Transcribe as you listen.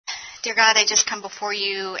Dear God, I just come before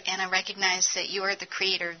you and I recognize that you are the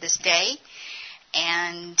creator of this day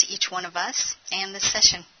and each one of us and this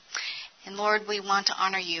session. And Lord, we want to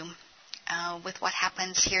honor you with what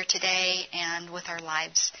happens here today and with our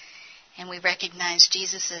lives. And we recognize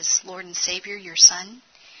Jesus as Lord and Savior, your Son,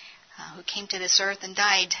 who came to this earth and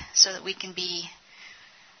died so that we can be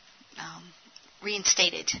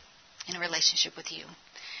reinstated in a relationship with you.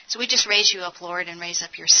 So we just raise you up, Lord, and raise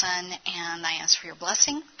up your Son, and I ask for your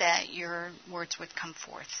blessing that your words would come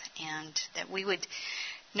forth and that we would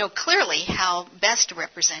know clearly how best to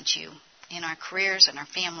represent you in our careers and our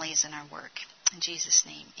families and our work. In Jesus'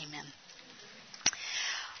 name, amen.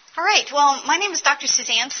 All right, well, my name is Dr.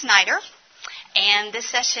 Suzanne Snyder, and this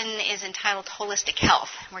session is entitled Holistic Health.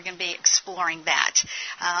 We're going to be exploring that.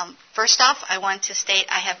 First off, I want to state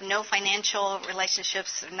I have no financial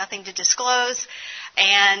relationships, nothing to disclose,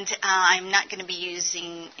 and I'm not going to be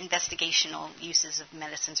using investigational uses of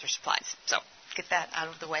medicines or supplies. So get that out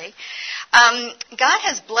of the way. God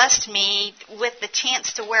has blessed me with the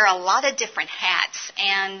chance to wear a lot of different hats,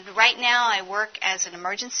 and right now I work as an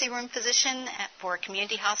emergency room physician for a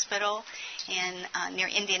community hospital in near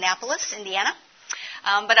Indianapolis, Indiana.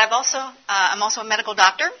 But I'm also a medical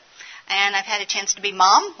doctor, and I've had a chance to be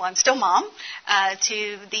mom. Well, I'm still mom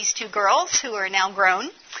to these two girls who are now grown.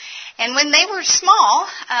 And when they were small,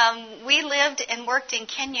 we lived and worked in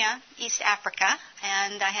Kenya, East Africa,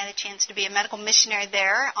 and I had a chance to be a medical missionary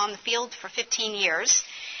there on the field for 15 years,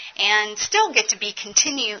 and still get to be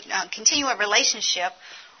continue a relationship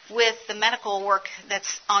with the medical work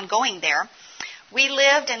that's ongoing there. We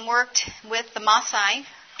lived and worked with the Maasai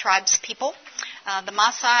tribes people. The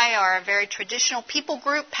Maasai are a very traditional people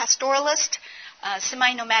group, pastoralist,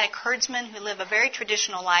 semi-nomadic herdsmen who live a very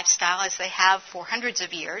traditional lifestyle as they have for hundreds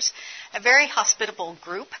of years, a very hospitable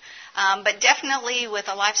group, but definitely with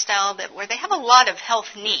a lifestyle where they have a lot of health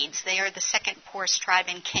needs. They are the second poorest tribe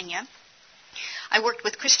in Kenya. I worked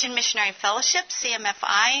with Christian Missionary Fellowship,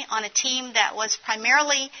 CMFI, on a team that was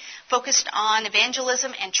primarily focused on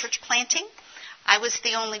evangelism and church planting. I was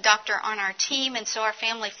the only doctor on our team, and so our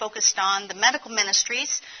family focused on the medical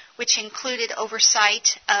ministries, which included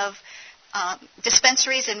oversight of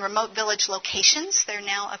dispensaries in remote village locations. There are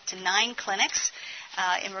now up to 9 clinics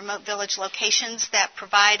in remote village locations that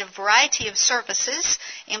provide a variety of services,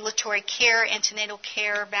 ambulatory care, antenatal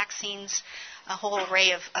care, vaccines, a whole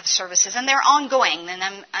array of services. And they're ongoing,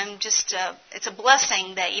 and I'm just, it's a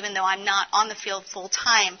blessing that even though I'm not on the field full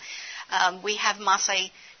time, we have Maasai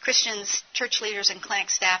Christians, church leaders, and clinic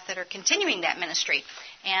staff that are continuing that ministry.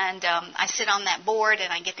 And I sit on that board,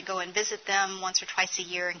 and I get to go and visit them once or twice a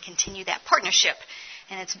year and continue that partnership.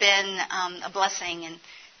 And it's been a blessing. And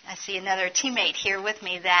I see another teammate here with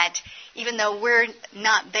me that even though we're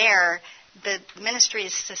not there, the ministry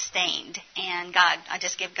is sustained. And I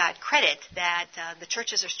just give God credit that the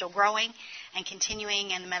churches are still growing and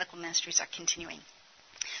continuing, and the medical ministries are continuing.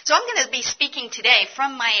 So I'm going to be speaking today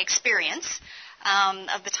from my experience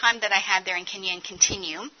of the time that I had there in Kenya and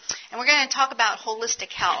continue. And we're going to talk about holistic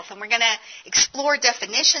health. And we're going to explore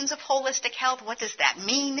definitions of holistic health. What does that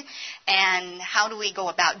mean? And how do we go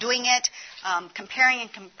about doing it? Comparing and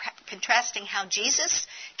contrasting how Jesus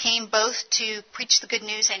came both to preach the good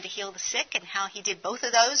news and to heal the sick, and how he did both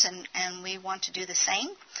of those, and we want to do the same.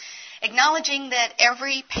 Acknowledging that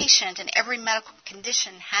every patient and every medical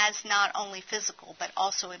condition has not only physical but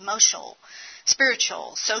also emotional,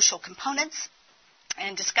 spiritual, social components,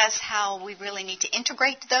 and discuss how we really need to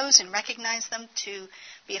integrate those and recognize them to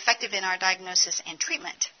be effective in our diagnosis and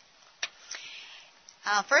treatment.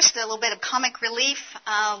 First, a little bit of comic relief.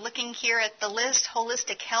 Looking here at the list,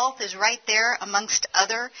 holistic health is right there amongst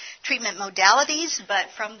other treatment modalities, but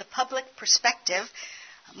from the public perspective,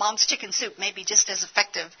 Mom's chicken soup may be just as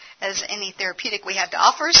effective as any therapeutic we have to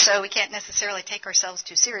offer, so we can't necessarily take ourselves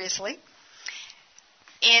too seriously.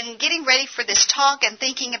 In getting ready for this talk and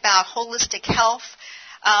thinking about holistic health,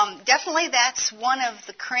 definitely that's one of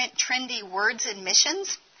the current trendy words in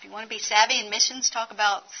missions. If you want to be savvy in missions, talk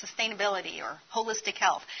about sustainability or holistic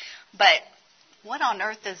health. But what on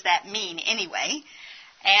earth does that mean anyway?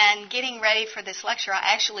 And getting ready for this lecture,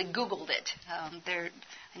 I actually Googled it.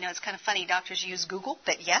 I know it's kind of funny, doctors use Google,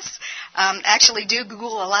 but yes, actually do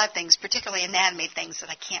Google a lot of things, particularly anatomy things that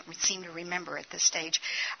I can't seem to remember at this stage.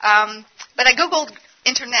 But I Googled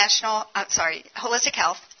holistic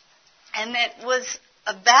health, and it was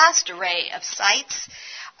a vast array of sites,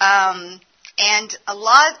 and a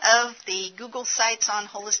lot of the Google sites on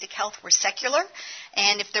holistic health were secular,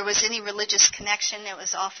 and if there was any religious connection, it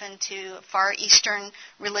was often to a Far Eastern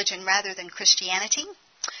religion rather than Christianity.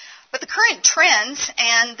 But the current trends,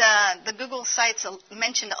 and the Google sites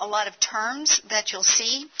mentioned a lot of terms that you'll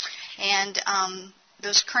see, And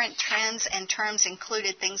those current trends and terms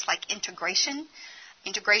included things like integration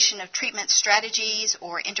of treatment strategies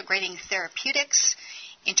or integrating therapeutics.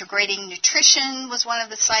 Integrating nutrition was one of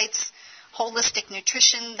the sites. Holistic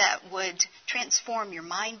nutrition that would transform your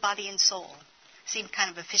mind, body, and soul. Seemed kind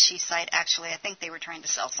of a fishy site, actually. I think they were trying to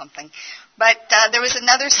sell something. But there was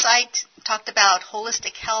another site talked about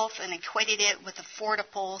holistic health and equated it with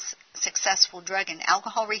affordable, successful drug and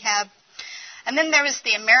alcohol rehab. And then there was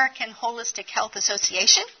the American Holistic Health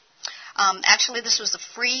Association. Actually, this was a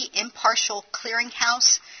free, impartial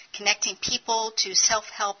clearinghouse connecting people to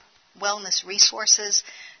self-help wellness resources.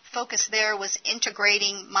 Focus there was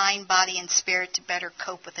integrating mind, body, and spirit to better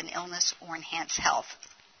cope with an illness or enhance health.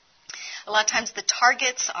 A lot of times the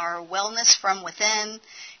targets are wellness from within,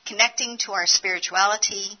 connecting to our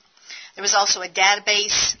spirituality. There was also a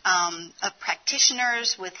database of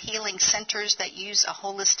practitioners with healing centers that use a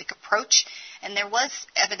holistic approach, and there was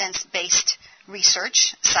evidence-based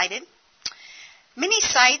research cited. Many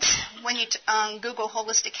sites, when you Google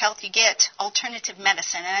holistic health, you get alternative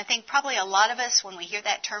medicine. And I think probably a lot of us, when we hear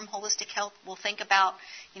that term holistic health, will think about,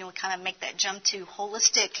 we kind of make that jump to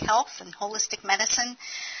holistic health and holistic medicine.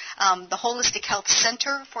 The Holistic Health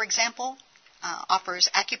Center, for example, offers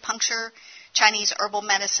acupuncture, Chinese herbal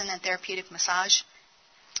medicine, and therapeutic massage.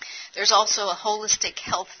 There's also a Holistic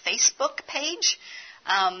Health Facebook page,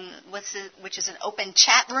 which is an open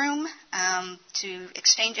chat room to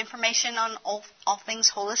exchange information on all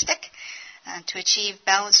things holistic, to achieve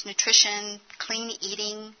balanced nutrition, clean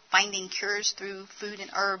eating, finding cures through food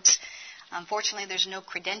and herbs. Unfortunately, there's no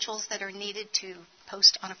credentials that are needed to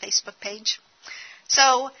post on a Facebook page.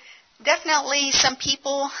 So definitely some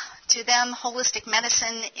people, to them, holistic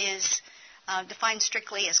medicine is defined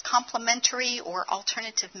strictly as complementary or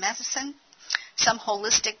alternative medicine. Some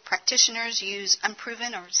holistic practitioners use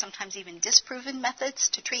unproven or sometimes even disproven methods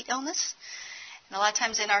to treat illness. And a lot of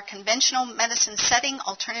times in our conventional medicine setting,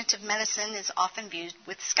 alternative medicine is often viewed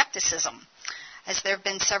with skepticism, as there have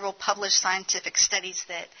been several published scientific studies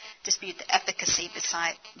that dispute the efficacy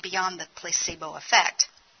beyond the placebo effect.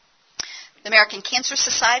 The American Cancer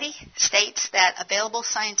Society states that available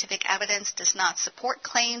scientific evidence does not support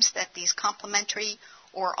claims that these complementary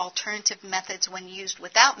or alternative methods, when used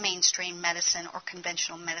without mainstream medicine or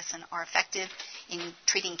conventional medicine, are effective in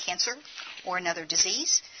treating cancer or another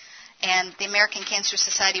disease. And the American Cancer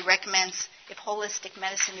Society recommends if holistic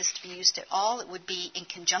medicine is to be used at all, it would be in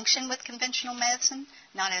conjunction with conventional medicine,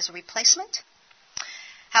 not as a replacement.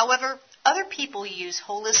 However, other people use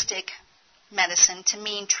holistic medicine to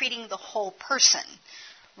mean treating the whole person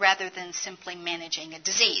rather than simply managing a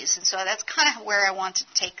disease. And so that's kind of where I want to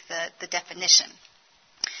take the definition.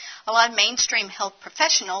 A lot of mainstream health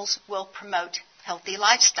professionals will promote healthy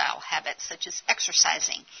lifestyle habits such as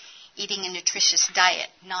exercising, eating a nutritious diet,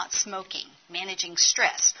 not smoking, managing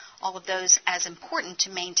stress, all of those as important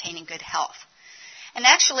to maintaining good health. And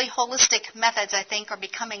actually, holistic methods, I think, are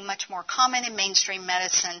becoming much more common in mainstream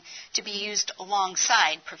medicine to be used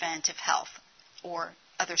alongside preventive health or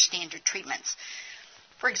other standard treatments.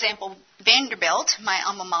 For example, Vanderbilt, my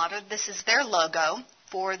alma mater, this is their logo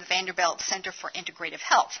for the Vanderbilt Center for Integrative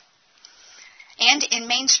Health. And in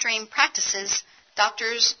mainstream practices,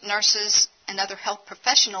 doctors, nurses, and other health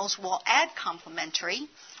professionals will add complementary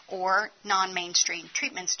or non-mainstream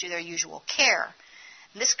treatments to their usual care.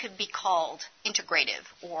 This could be called integrative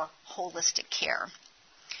or holistic care.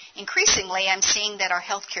 Increasingly, I'm seeing that our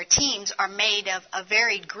healthcare teams are made of a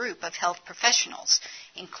varied group of health professionals,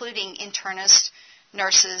 including internists,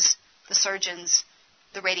 nurses, the surgeons,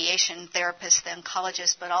 the radiation therapists, the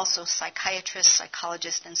oncologists, but also psychiatrists,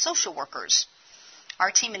 psychologists, and social workers.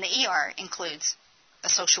 Our team in the ER includes a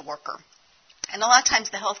social worker. And a lot of times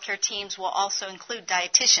the healthcare teams will also include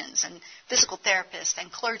dietitians and physical therapists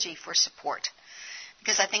and clergy for support.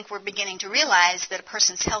 Because I think we're beginning to realize that a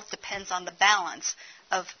person's health depends on the balance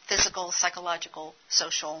of physical, psychological,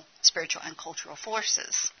 social, spiritual, and cultural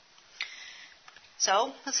forces.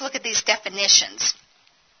 So let's look at these definitions.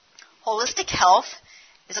 Holistic health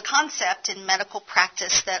is a concept in medical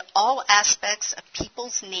practice that all aspects of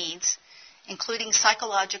people's needs, including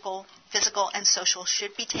psychological, physical, and social,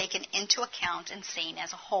 should be taken into account and seen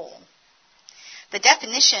as a whole. The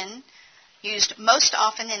definition used most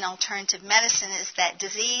often in alternative medicine is that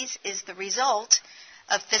disease is the result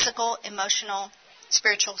of physical, emotional,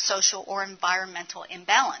 spiritual, social, or environmental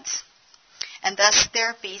imbalance. And thus,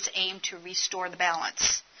 therapies aim to restore the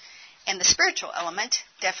balance. And the spiritual element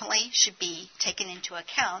definitely should be taken into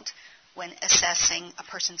account when assessing a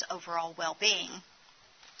person's overall well-being.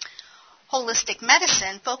 Holistic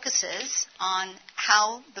medicine focuses on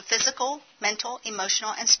how the physical, mental,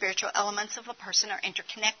 emotional, and spiritual elements of a person are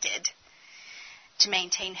interconnected to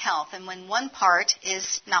maintain health. And when one part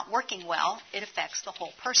is not working well, it affects the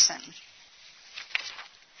whole person.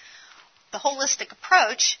 The holistic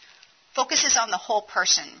approach focuses on the whole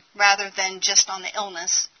person rather than just on the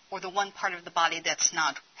illness or the one part of the body that's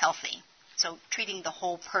not healthy. So treating the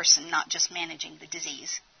whole person, not just managing the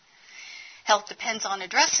disease. Health depends on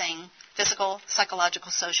addressing physical,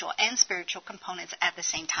 psychological, social, and spiritual components at the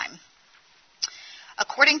same time.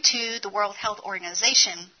 According to the World Health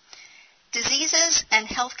Organization, diseases and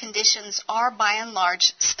health conditions are by and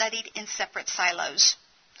large studied in separate silos.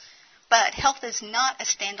 But health is not a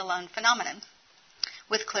standalone phenomenon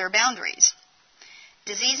with clear boundaries.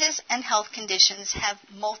 Diseases and health conditions have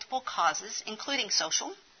multiple causes, including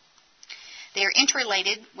social. They are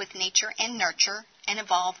interrelated with nature and nurture and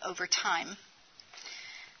evolve over time.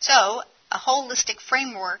 So, a holistic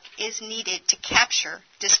framework is needed to capture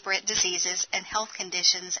disparate diseases and health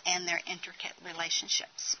conditions and their intricate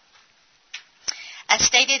relationships. As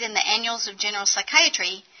stated in the Annuals of General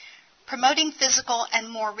Psychiatry, promoting physical and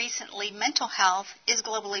more recently mental health is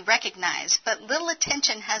globally recognized, but little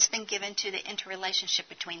attention has been given to the interrelationship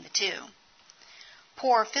between the two.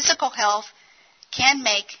 Poor physical health can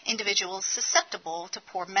make individuals susceptible to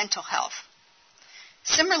poor mental health.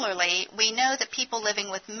 Similarly, we know that people living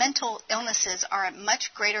with mental illnesses are at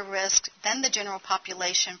much greater risk than the general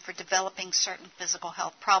population for developing certain physical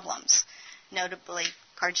health problems, notably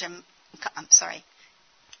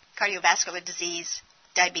cardiovascular disease,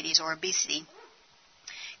 diabetes, or obesity.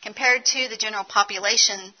 Compared to the general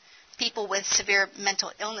population, people with severe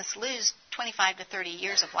mental illness lose 25 to 30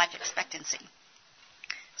 years of life expectancy.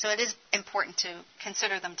 So it is important to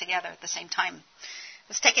consider them together at the same time.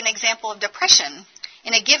 Let's take an example of depression.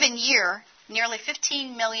 In a given year, nearly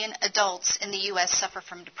 15 million adults in the U.S. suffer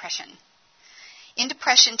from depression. In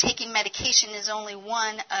depression, taking medication is only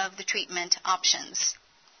one of the treatment options.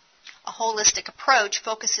 A holistic approach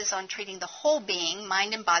focuses on treating the whole being,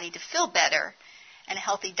 mind and body, to feel better, and a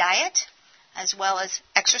healthy diet, as well as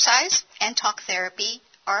exercise and talk therapy,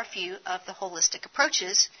 are a few of the holistic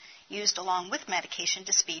approaches used along with medication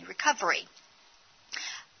to speed recovery.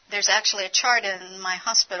 There's actually a chart in my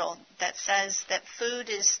hospital that says that food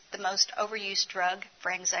is the most overused drug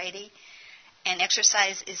for anxiety, and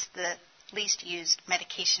exercise is the least used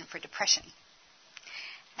medication for depression.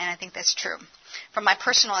 And I think that's true. From my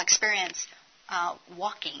personal experience,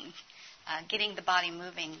 walking, getting the body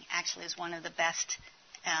moving actually is one of the best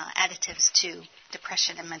additives to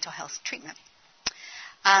depression and mental health treatment.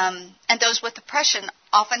 And those with depression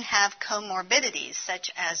often have comorbidities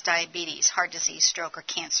such as diabetes, heart disease, stroke, or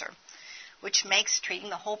cancer, which makes treating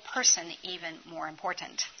the whole person even more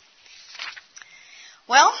important.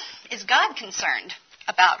 Well, is God concerned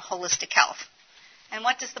about holistic health? And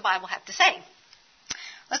what does the Bible have to say?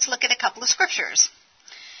 Let's look at a couple of scriptures.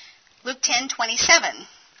 Luke 10:27.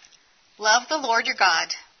 Love the Lord your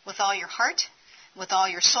God with all your heart, with all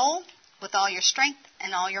your soul, with all your strength,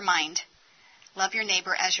 and all your mind. Love your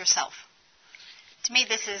neighbor as yourself. To me,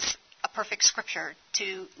 this is a perfect scripture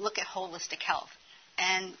to look at holistic health.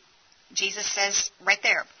 And Jesus says right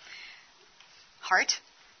there, heart,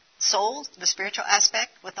 soul, the spiritual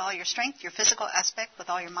aspect with all your strength, your physical aspect with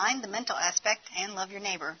all your mind, the mental aspect, and love your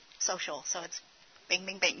neighbor, social. So it's bing,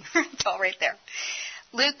 bing, bing. It's all right there.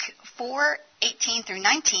 Luke 4:18 through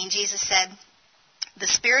 19, Jesus said, the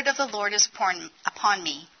Spirit of the Lord is upon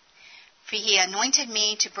me, for he anointed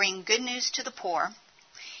me to bring good news to the poor.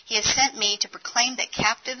 He has sent me to proclaim that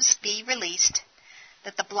captives be released,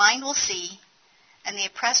 that the blind will see, and the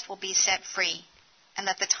oppressed will be set free, and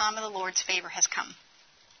that the time of the Lord's favor has come.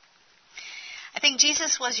 I think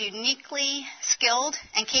Jesus was uniquely skilled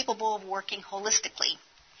and capable of working holistically.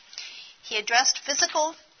 He addressed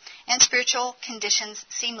physical and spiritual conditions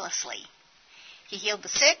seamlessly. He healed the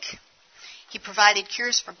sick. He provided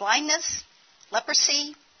cures for blindness,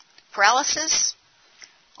 leprosy, paralysis,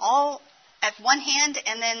 all at one hand,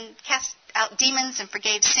 and then cast out demons and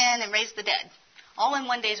forgave sin and raised the dead, all in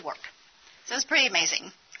one day's work. So it was pretty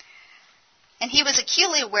amazing. And he was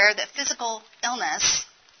acutely aware that physical illness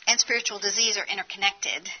and spiritual disease are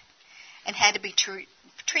interconnected and had to be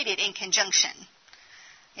treated in conjunction.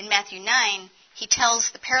 In Matthew 9, he tells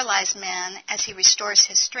the paralyzed man as he restores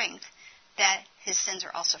his strength that his sins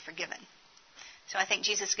are also forgiven. So I think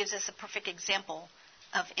Jesus gives us a perfect example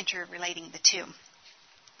of interrelating the two.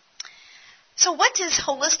 So what does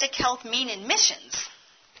holistic health mean in missions?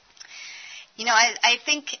 You know, I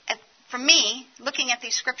think for me, looking at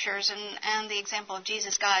these scriptures and the example of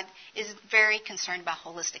Jesus, God is very concerned about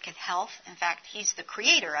holistic health. In fact, he's the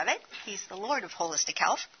creator of it. He's the Lord of holistic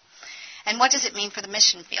health. And what does it mean for the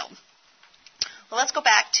mission field? Well, let's go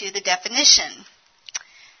back to the definition.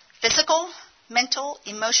 Physical, mental,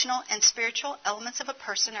 emotional, and spiritual elements of a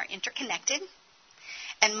person are interconnected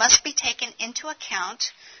and must be taken into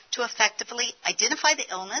account to effectively identify the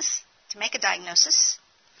illness, to make a diagnosis,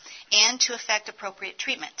 and to effect appropriate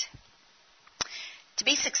treatment. To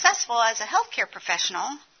be successful as a healthcare professional,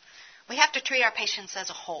 we have to treat our patients as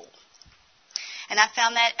a whole. And I've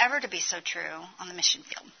found that ever to be so true on the mission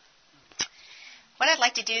field. What I'd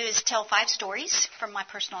like to do is tell 5 stories from my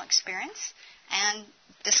personal experience and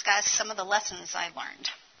discuss some of the lessons I learned.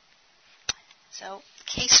 So,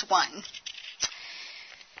 case 1.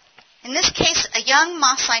 In this case, a young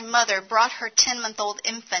Maasai mother brought her 10-month-old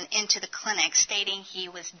infant into the clinic stating he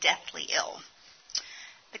was deathly ill.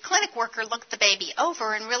 The clinic worker looked the baby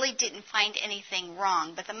over and really didn't find anything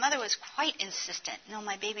wrong, but the mother was quite insistent. No,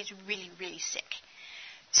 my baby's really, really sick.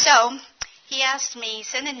 So he asked me,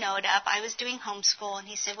 send a note up. I was doing homeschool, and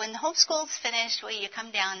he said, when the homeschool's finished, will you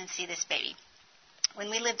come down and see this baby? When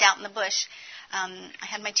we lived out in the bush, I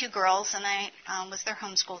had my 2 girls, and I was their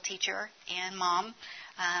homeschool teacher and mom,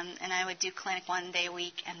 and I would do clinic 1 day a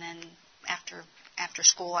week, and then after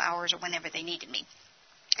school hours or whenever they needed me.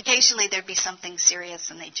 Occasionally there'd be something serious,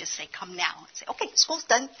 and they'd just say, come now. I'd say, okay, school's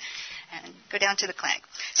done, and go down to the clinic.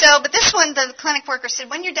 But this one, the clinic worker said,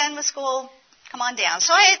 when you're done with school, come on down.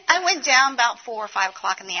 So I went down about 4 or 5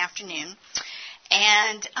 o'clock in the afternoon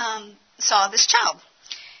and saw this child.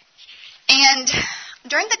 And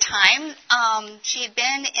during the time, she had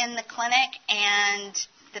been in the clinic, and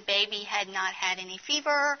the baby had not had any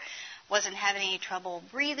fever, wasn't having any trouble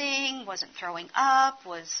breathing, wasn't throwing up,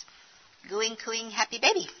 was gooing, cooing, happy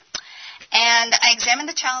baby. And I examined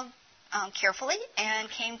the child carefully and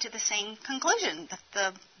came to the same conclusion, that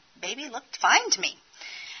the baby looked fine to me.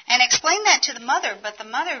 And explained that to the mother, but the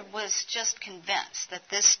mother was just convinced that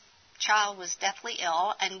this child was deathly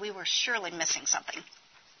ill and we were surely missing something.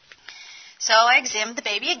 So I examined the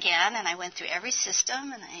baby again, and I went through every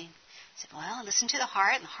system, and I said, well, listen to the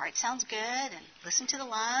heart, and the heart sounds good, and listen to the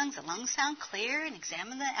lungs sound clear, and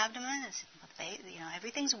examine the abdomen, and said,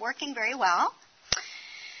 everything's working very well.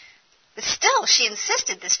 But still, she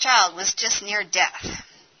insisted this child was just near death.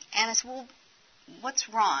 And I said, well, what's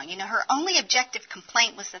wrong? Her only objective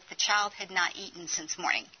complaint was that the child had not eaten since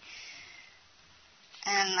morning.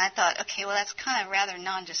 And I thought, okay, well, that's kind of rather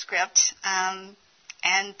nondescript.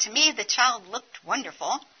 And to me, the child looked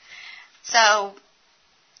wonderful. So I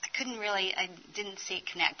didn't see it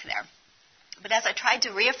connect there. But as I tried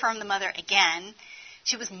to reaffirm the mother again,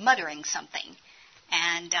 she was muttering something.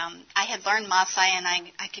 And I had learned Maasai, and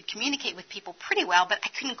I could communicate with people pretty well, but I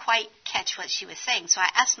couldn't quite catch what she was saying. So I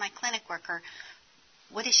asked my clinic worker,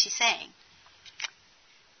 what is she saying?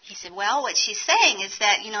 He said, well, what she's saying is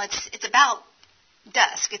that, it's about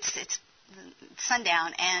dusk. It's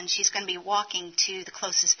sundown, and she's going to be walking to the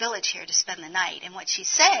closest village here to spend the night. And what she's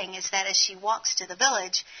saying is that as she walks to the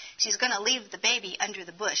village, she's going to leave the baby under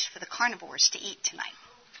the bush for the carnivores to eat tonight.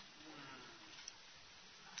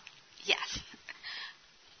 Yes.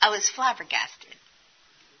 I was flabbergasted.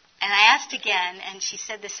 And I asked again, and she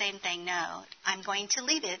said the same thing. No, I'm going to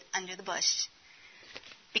leave it under the bush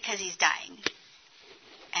because he's dying.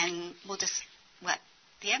 And we'll just let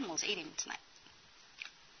the animals eat him tonight.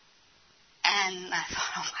 And I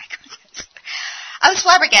thought, oh my goodness. I was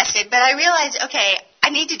flabbergasted, but I realized, okay, I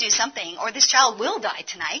need to do something or this child will die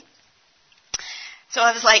tonight. So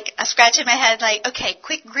I was like, scratching my head like, okay,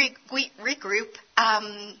 quick regroup.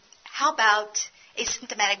 How about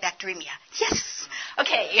asymptomatic bacteremia? Yes.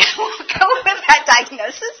 Okay, we'll go with that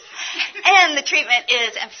diagnosis. And the treatment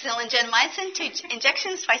is ampicillin gentamicin, 2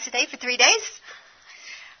 injections twice a day for 3 days.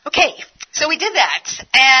 Okay, so we did that.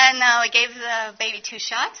 And we gave the baby 2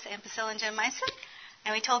 shots, ampicillin gentamicin.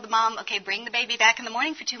 And we told the mom, okay, bring the baby back in the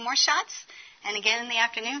morning for 2 more shots. And again in the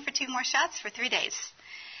afternoon for 2 more shots for 3 days.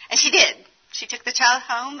 And she did. She took the child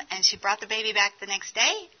home, and she brought the baby back the next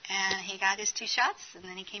day, and he got his 2 shots, and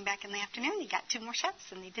then he came back in the afternoon. He got 2 more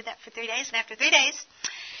shots, and he did that for 3 days. And after 3 days,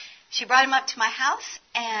 she brought him up to my house,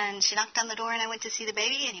 and she knocked on the door, and I went to see the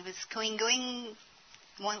baby, and he was cooing,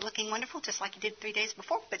 looking wonderful, just like he did 3 days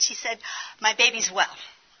before. But she said, my baby's well.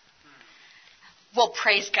 Well,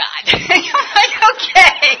 praise God. I'm like,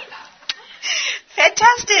 okay.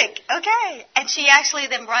 Fantastic. Okay. And she actually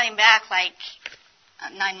then brought him back like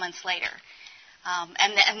 9 months later.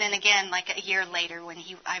 And then again, like a year later, when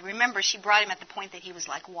I remember she brought him at the point that he was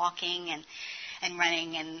like walking and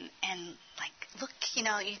running and like, look, you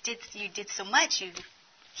did so much, you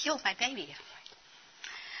healed my baby.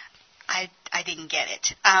 I didn't get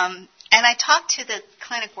it. And I talked to the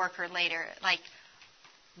clinic worker later, like,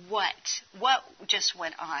 what just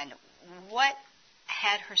went on? what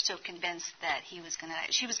had her so convinced that she was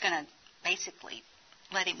going to basically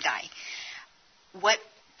let him die? What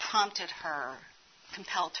compelled her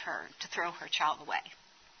to throw her child away?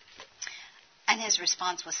 And his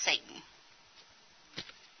response was Satan.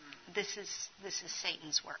 This is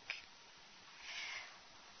Satan's work.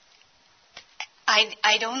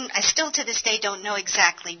 I still to this day don't know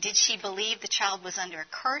exactly. Did she believe the child was under a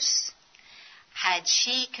curse? Had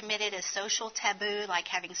she committed a social taboo, like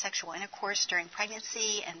having sexual intercourse during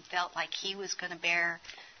pregnancy, and felt like he was going to bear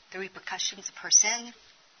the repercussions of her sin?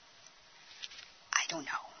 I don't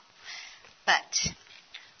know. But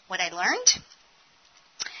what I learned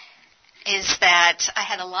is that I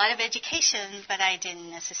had a lot of education, but I didn't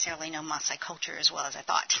necessarily know Maasai culture as well as I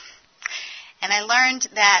thought. And I learned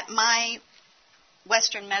that my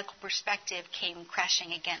Western medical perspective came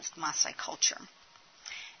crashing against Maasai culture.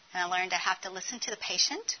 And I learned I have to listen to the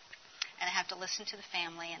patient, and I have to listen to the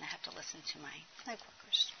family, and I have to listen to my clinic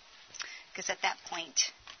workers. Because at that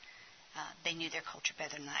point, they knew their culture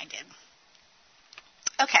better than I did.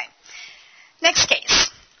 Okay, next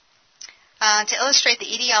case. To illustrate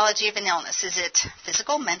the etiology of an illness, is it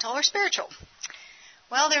physical, mental, or spiritual?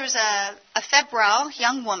 Well, there was a febrile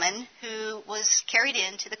young woman who was carried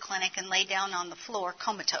into the clinic and laid down on the floor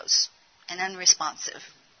comatose and unresponsive.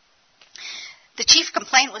 The chief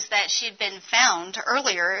complaint was that she had been found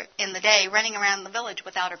earlier in the day running around the village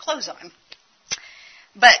without her clothes on.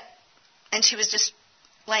 And she was just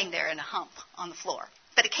laying there in a hump on the floor.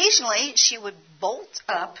 But occasionally she would bolt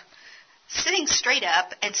up, sitting straight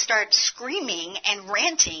up, and start screaming and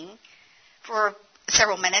ranting for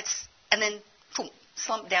several minutes, and then boom,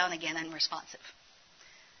 slump down again unresponsive,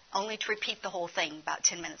 only to repeat the whole thing about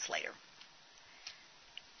 10 minutes later.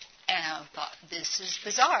 And I thought, this is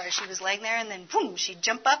bizarre. She was laying there, and then boom, she'd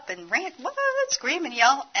jump up and rant, what, scream and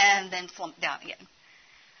yell, and then flump down again.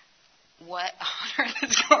 What on earth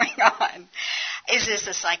is going on? Is this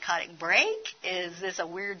a psychotic break? Is this a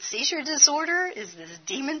weird seizure disorder? Is this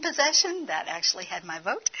demon possession? That actually had my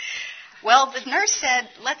vote. Well, the nurse said,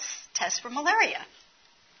 let's test for malaria.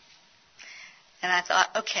 And I thought,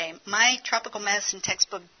 okay, my tropical medicine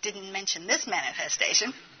textbook didn't mention this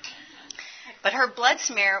manifestation, but her blood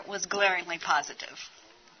smear was glaringly positive.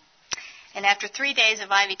 And after 3 days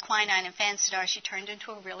of IV quinine and Fansidar, she turned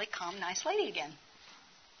into a really calm, nice lady again.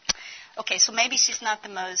 Okay, so maybe she's not the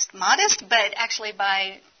most modest, but actually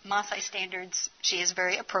by Maasai standards, she is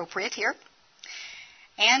very appropriate here.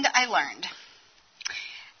 And I learned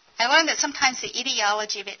that sometimes the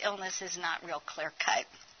etiology of an illness is not real clear-cut.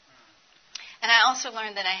 And I also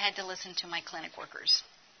learned that I had to listen to my clinic workers.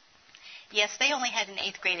 Yes, they only had an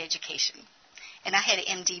 8th grade education, and I had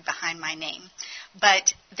an MD behind my name.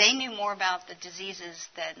 But they knew more about the diseases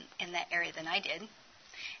in that area than I did.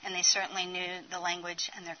 And they certainly knew the language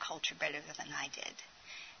and their culture better than I did.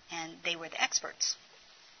 And they were the experts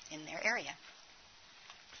in their area.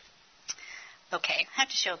 Okay, I have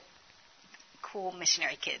to show a cool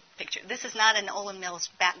missionary kid picture. This is not an Olin Mills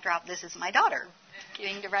backdrop. This is my daughter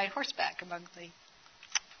getting to ride horseback among the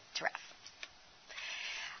giraffe.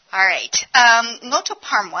 All right. Ngotho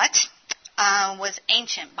Pamwat was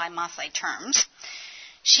ancient by Maasai terms.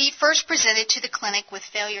 She first presented to the clinic with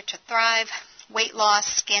failure to thrive, weight loss,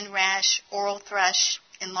 skin rash, oral thrush,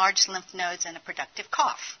 enlarged lymph nodes, and a productive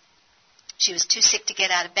cough. She was too sick to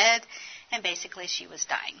get out of bed, and basically she was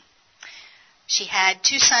dying. She had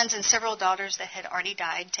 2 sons and several daughters that had already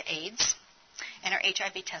died to AIDS, and her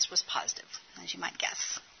HIV test was positive, as you might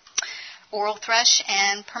guess. Oral thrush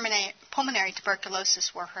and pulmonary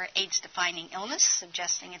tuberculosis were her AIDS-defining illness,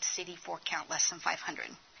 suggesting a CD4 count less than 500.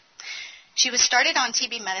 She was started on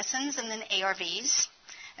TB medicines and then ARVs,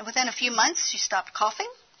 and within a few months, she stopped coughing,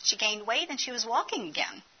 she gained weight, and she was walking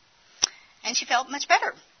again. And she felt much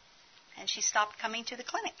better. And she stopped coming to the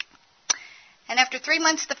clinic. And after 3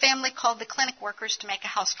 months, the family called the clinic workers to make a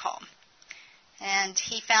house call. And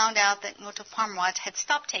he found out that Ngotho Pamwat had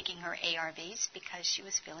stopped taking her ARVs because she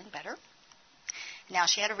was feeling better. Now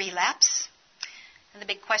she had a relapse. And the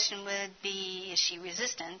big question would be, is she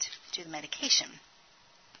resistant to the medication?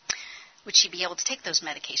 Would she be able to take those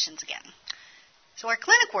medications again? So our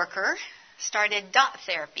clinic worker started DOT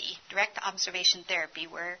therapy, direct observation therapy,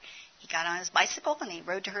 where he got on his bicycle and he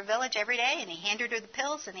rode to her village every day and he handed her the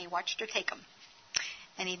pills and he watched her take them.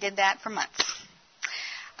 And he did that for months.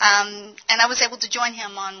 And I was able to join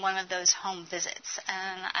him on one of those home visits.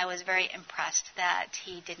 And I was very impressed that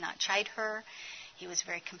he did not chide her. He was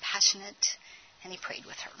very compassionate and he prayed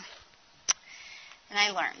with her. And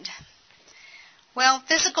I learned, well,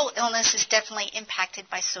 physical illness is definitely impacted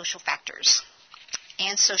by social factors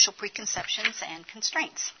and social preconceptions and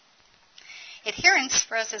constraints. Adherence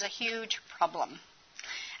for us is a huge problem.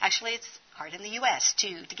 Actually, it's hard in the U.S.,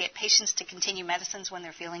 too, to get patients to continue medicines when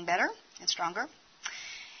they're feeling better and stronger.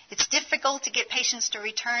 It's difficult to get patients to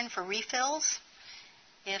return for refills.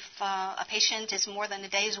 If a patient is more than a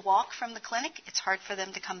day's walk from the clinic, it's hard for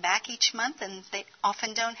them to come back each month, and they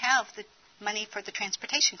often don't have the money for the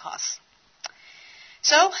transportation costs.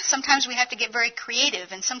 So sometimes we have to get very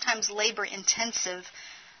creative and sometimes labor-intensive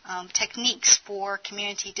techniques for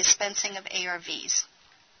community dispensing of ARVs.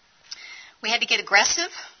 We had to get aggressive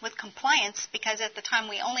with compliance because at the time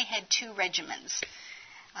we only had 2 regimens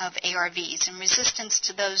of ARVs, and resistance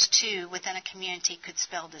to those 2 within a community could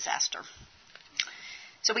spell disaster.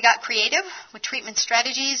 So we got creative with treatment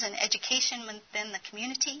strategies and education within the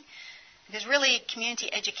community, because really community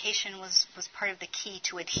education was part of the key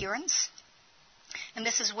to adherence. And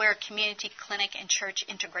this is where community, clinic, and church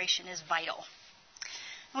integration is vital.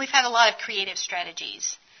 And we've had a lot of creative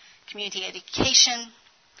strategies: community education,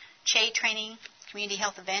 CHE training, community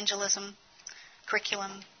health evangelism,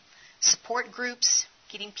 curriculum, support groups,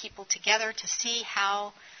 getting people together to see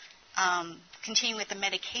how continuing with the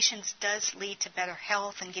medications does lead to better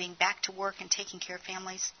health and getting back to work and taking care of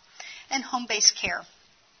families, and home-based care.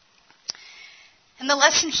 And the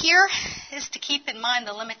lesson here is to keep in mind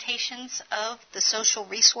the limitations of the social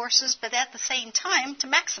resources, but at the same time to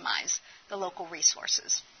maximize the local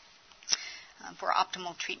resources for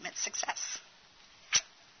optimal treatment success.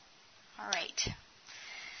 All right.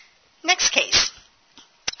 Next case.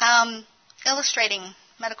 Illustrating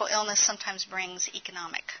medical illness sometimes brings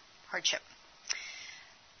economic hardship.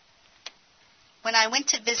 When I went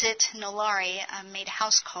to visit Nolari, I made a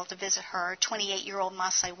house call to visit her, a 28-year-old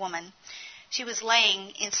Maasai woman. She was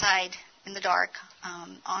laying inside in the dark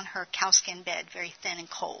on her cowskin bed, very thin and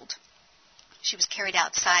cold. She was carried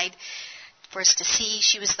outside for us to see.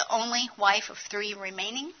 She was the only wife of 3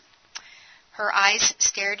 remaining. Her eyes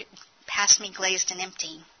stared past me, glazed and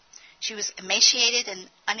empty. She was emaciated and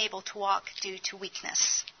unable to walk due to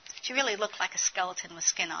weakness. She really looked like a skeleton with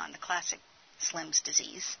skin on, the classic Slim's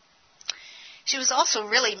disease. She was also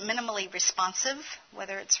really minimally responsive,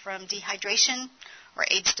 whether it's from dehydration or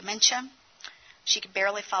AIDS dementia. She could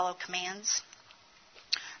barely follow commands.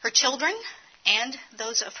 Her children and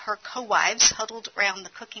those of her co-wives huddled around the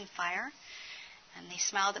cooking fire, and they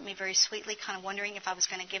smiled at me very sweetly, kind of wondering if I was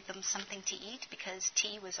going to give them something to eat because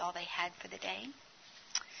tea was all they had for the day.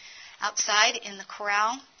 Outside in the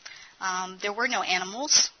corral, there were no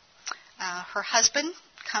animals. Her husband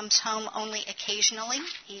comes home only occasionally.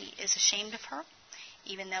 He is ashamed of her,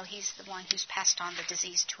 even though he's the one who's passed on the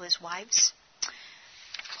disease to his wives.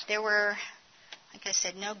 There were, like I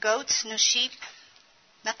said, no goats, no sheep,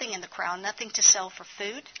 nothing in the corral, nothing to sell for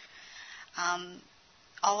food.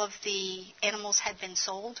 All of the animals had been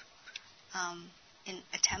sold in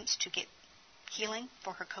attempts to get healing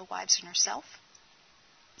for her co-wives and herself.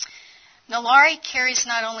 Nolari carries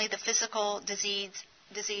not only the physical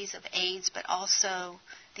disease of AIDS, but also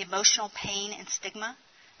the emotional pain and stigma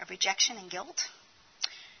of rejection and guilt.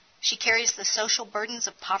 She carries the social burdens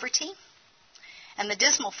of poverty and the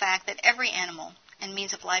dismal fact that every animal and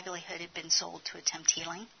means of livelihood had been sold to attempt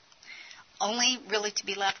healing, only really to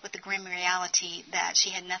be left with the grim reality that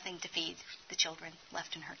she had nothing to feed the children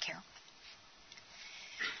left in her care.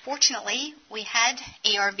 Fortunately, we had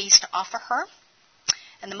ARVs to offer her,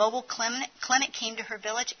 and the mobile clinic came to her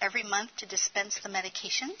village every month to dispense the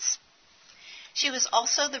medications. She was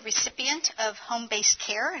also the recipient of home-based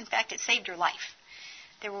care. In fact, it saved her life.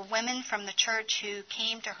 There were women from the church who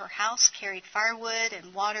came to her house, carried firewood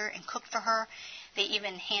and water, and cooked for her. They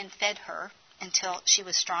even hand-fed her until she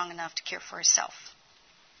was strong enough to care for herself.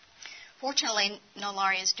 Fortunately,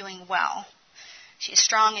 Nolari is doing well. She is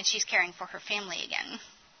strong and she's caring for her family again.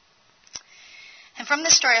 And from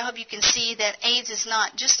this story, I hope you can see that AIDS is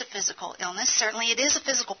not just a physical illness. Certainly it is a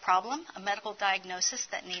physical problem, a medical diagnosis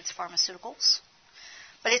that needs pharmaceuticals.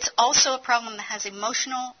 But it's also a problem that has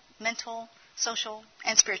emotional, mental, social,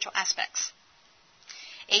 and spiritual aspects.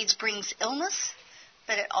 AIDS brings illness,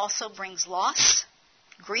 but it also brings loss,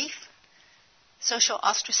 grief, social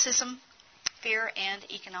ostracism, fear, and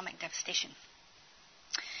economic devastation.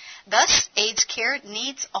 Thus, AIDS care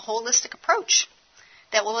needs a holistic approach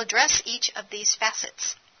that will address each of these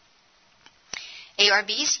facets.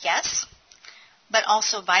 ARVs, yes, but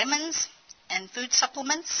also vitamins and food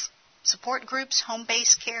supplements, support groups,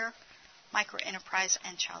 home-based care, microenterprise,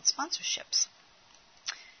 and child sponsorships.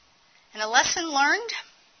 And a lesson learned?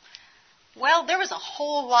 Well, there was a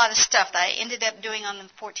whole lot of stuff that I ended up doing on the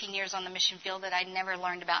 14 years on the mission field that I'd never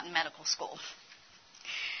learned about in medical school.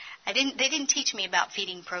 They didn't teach me about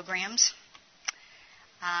feeding programs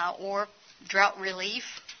or drought relief.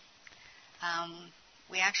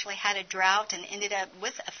 We actually had a drought and ended up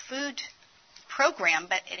with a food program,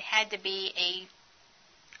 but it had to be a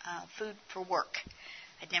food for work.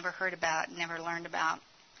 I'd never learned about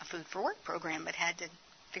a food for work program, but had to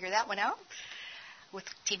figure that one out with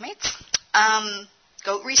teammates.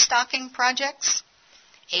 Goat restocking projects,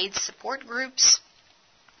 AIDS support groups.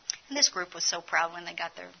 And this group was so proud when they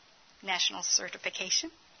got their national certification.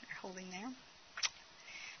 They're holding there.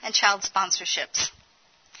 And child sponsorships.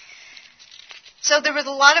 So there was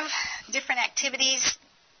a lot of different activities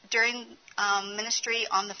during ministry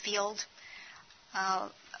on the field. A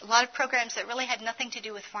lot of programs that really had nothing to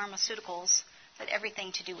do with pharmaceuticals, but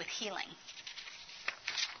everything to do with healing.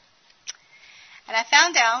 And I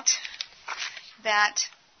found out that,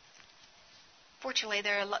 fortunately,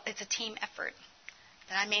 it's a team effort.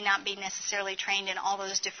 That I may not be necessarily trained in all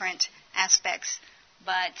those different aspects,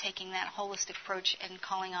 but taking that holistic approach and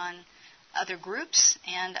calling on other groups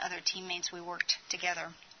and other teammates, we worked together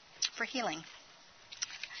for healing.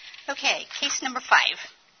 Okay, case number 5.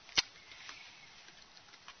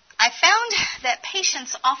 I found that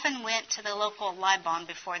patients often went to the local Libon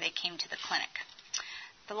before they came to the clinic.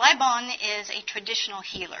 The Libon is a traditional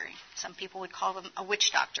healer. Some people would call them a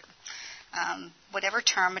witch doctor. Whatever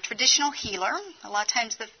term, a traditional healer. A lot of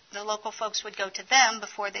times the local folks would go to them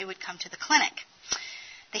before they would come to the clinic.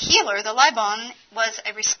 The healer, the Libon, was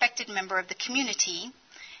a respected member of the community,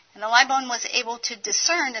 and the Libon was able to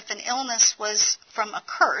discern if an illness was from a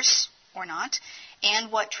curse or not, and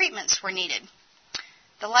what treatments were needed.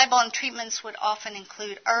 The Libon treatments would often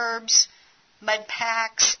include herbs, mud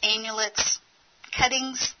packs, amulets,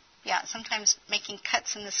 cuttings, sometimes making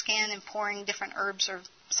cuts in the skin and pouring different herbs or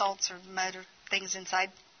salts or mud or things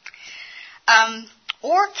inside,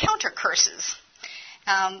 or counter curses,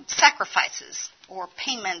 sacrifices, or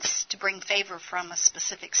payments to bring favor from a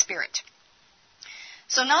specific spirit.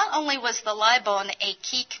 So not only was the Libon a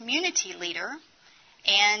key community leader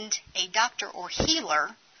and a doctor or healer,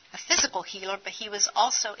 a physical healer, but he was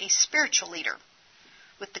also a spiritual leader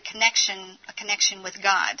with a connection with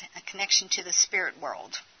God, a connection to the spirit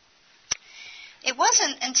world. It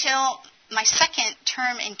wasn't until my second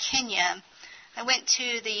term in Kenya, I went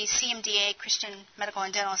to the CMDA, Christian Medical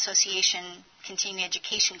and Dental Association continuing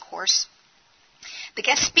education course. The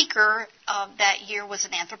guest speaker of that year was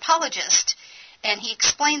an anthropologist, and he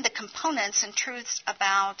explained the components and truths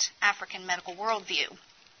about African medical worldview.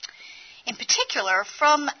 In particular,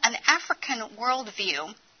 from an African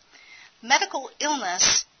worldview, medical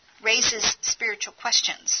illness raises spiritual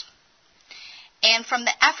questions. And from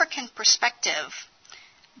the African perspective,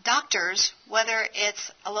 doctors, whether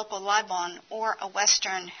it's a local Libon or a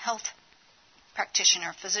Western health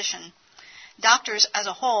practitioner, physician, doctors as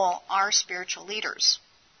a whole are spiritual leaders.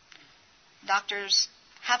 Doctors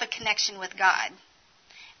have a connection with God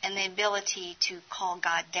and the ability to call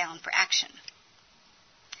God down for action.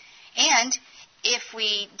 And if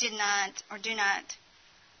we did not or do not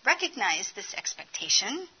recognize this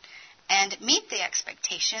expectation and meet the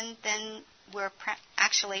expectation, then we're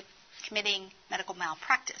actually committing medical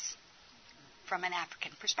malpractice from an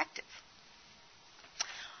African perspective.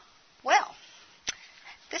 Well,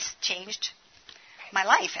 this changed my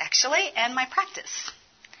life, actually, and my practice.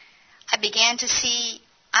 I began to see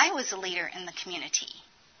I was a leader in the community.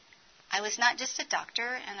 I was not just a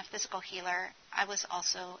doctor and a physical healer, I was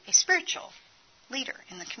also a spiritual leader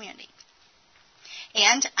in the community.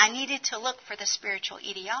 And I needed to look for the spiritual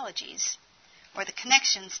etiologies or the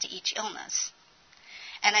connections to each illness.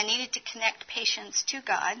 And I needed to connect patients to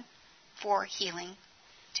God for healing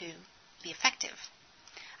to be effective.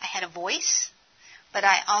 I had a voice, but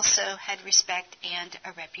I also had respect and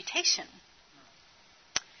a reputation.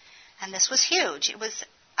 And this was huge. It was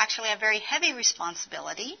actually a very heavy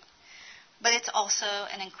responsibility, but it's also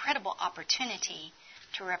an incredible opportunity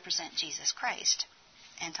to represent Jesus Christ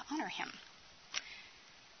and to honor him.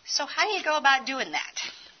 So how do you go about doing that?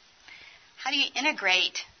 How do you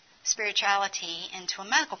integrate spirituality into a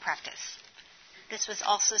medical practice? This was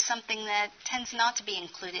also something that tends not to be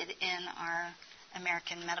included in our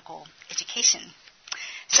American medical education.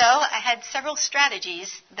 So I had several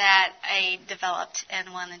strategies that I developed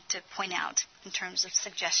and wanted to point out in terms of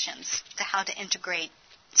suggestions to how to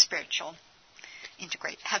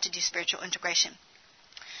how to do spiritual integration.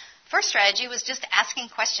 First strategy was just asking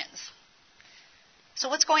questions. So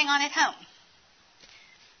what's going on at home?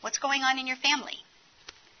 What's going on in your family?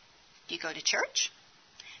 Do you go to church?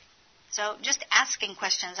 So just asking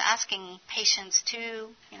questions, asking patients to,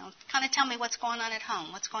 kind of tell me what's going on at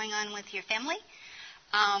home. What's going on with your family?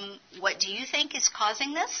 What do you think is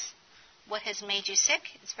causing this? What has made you sick?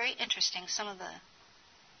 It's very interesting, some of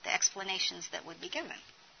the explanations that would be given.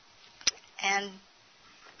 And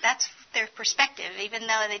that's their perspective, even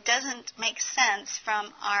though it doesn't make sense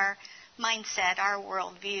from our mindset, our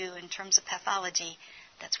worldview in terms of pathology.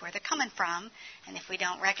 That's where they're coming from. And if we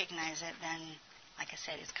don't recognize it, then, like I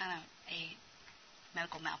said, it's kind of a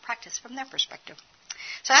medical malpractice from their perspective.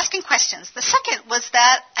 So asking questions. The second was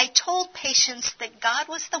that I told patients that God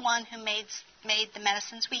was the one who made the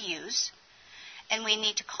medicines we use, and we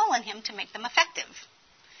need to call on Him to make them effective,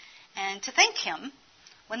 and to thank Him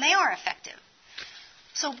when they are effective.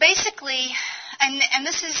 So basically, and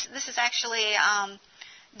this is actually,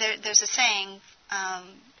 there's a saying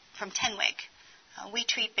from Tenwick, we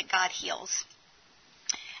treat but God heals.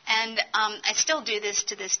 And I still do this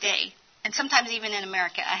to this day, and sometimes even in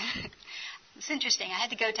America. It's interesting. I had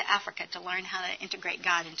to go to Africa to learn how to integrate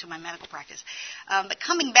God into my medical practice. But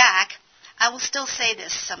coming back, I will still say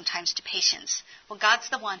this sometimes to patients. Well, God's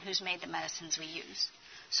the one who's made the medicines we use.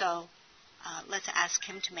 So let's ask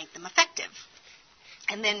Him to make them effective.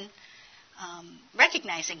 And then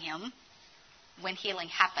recognizing Him when healing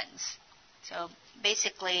happens. So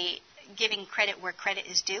basically giving credit where credit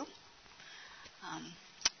is due.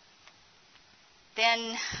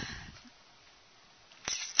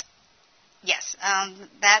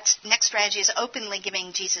 That next strategy is openly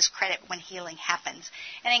giving Jesus credit when healing happens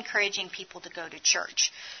and encouraging people to go to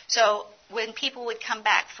church. So when people would come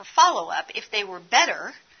back for follow-up, if they were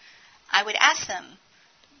better, I would ask them,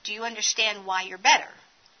 do you understand why you're better?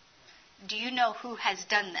 Do you know who has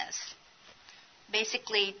done this?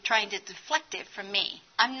 Basically trying to deflect it from me.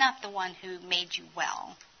 I'm not the one who made you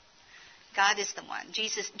well. God is the one.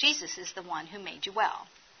 Jesus is the one who made you well.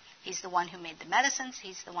 He's the one who made the medicines.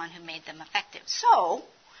 He's the one who made them effective. So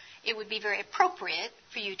it would be very appropriate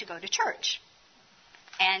for you to go to church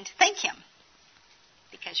and thank Him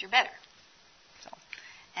because you're better.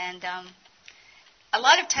 And a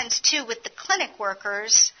lot of times, too, with the clinic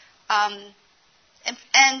workers,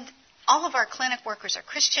 and all of our clinic workers are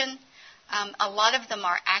Christian. A lot of them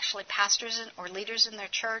are actually pastors or leaders in their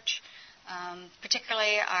church.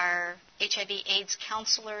 Particularly our HIV/AIDS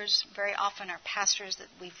counselors very often are pastors that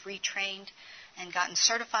we've retrained and gotten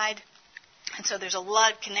certified. And so there's a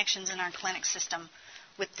lot of connections in our clinic system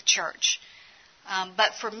with the church.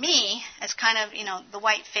 But for me, as kind of, the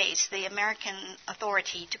white face, the American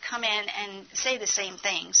authority, to come in and say the same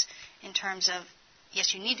things in terms of,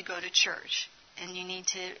 yes, you need to go to church, and you need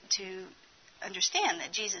to understand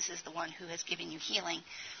that Jesus is the one who has given you healing,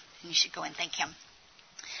 and you should go and thank Him.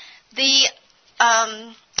 The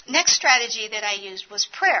next strategy that I used was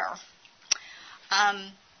prayer.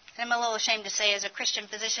 I'm a little ashamed to say, as a Christian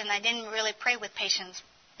physician, I didn't really pray with patients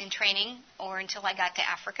in training or until I got to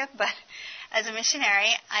Africa, but as a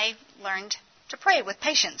missionary, I learned to pray with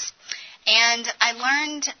patients. And I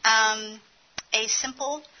learned a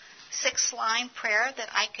simple 6-line prayer that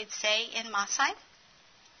I could say in Maasai,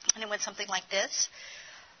 and it went something like this.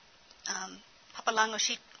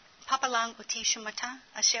 Papalang uti shumata,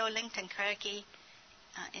 asheoling tankaraki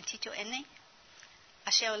intito ene,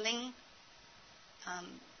 asheoling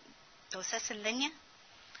dosesin linya,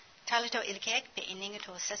 talito ilkek pe ininga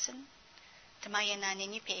dosesin, tamayana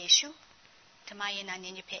ninyi pe eshu, tamayana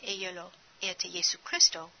ninyi pe eyolo, ete Yesu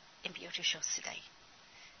Christo, impiotisho sidai.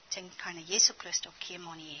 Tenkarna Yesu Christo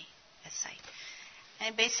kiemonie esai.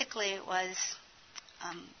 And basically it was,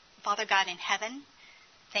 Father God in heaven,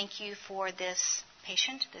 thank you for this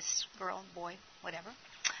patient, this girl, boy, whatever.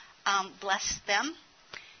 Bless them.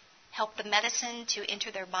 Help the medicine to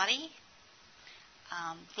enter their body.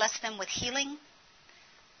 Bless them with healing.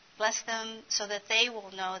 Bless them so that they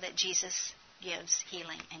will know that Jesus gives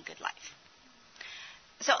healing and good life.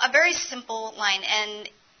 So a very simple line. And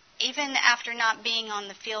even after not being on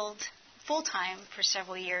the field full-time for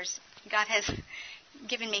several years, God has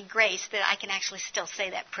given me grace that I can actually still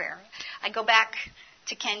say that prayer. I go back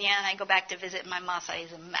to Kenya and I go back to visit. My Maasai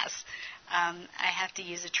is a mess. I have to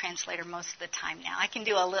use a translator most of the time now. I can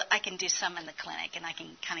do some in the clinic and I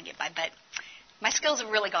can kind of get by, but my skills have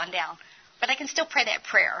really gone down. But I can still pray that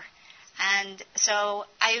prayer. And so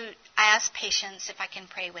I ask patients if I can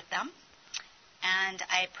pray with them, and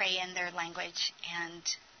I pray in their language and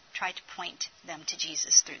try to point them to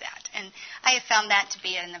Jesus through that. And I have found that to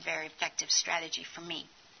be a very effective strategy for me.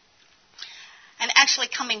 And actually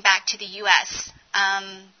coming back to the U.S.,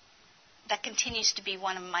 that continues to be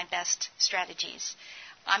one of my best strategies.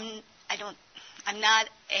 I'm not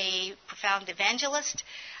a profound evangelist.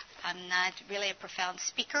 I'm not really a profound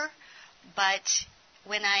speaker. But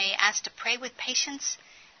when I ask to pray with patients,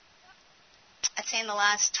 I'd say in the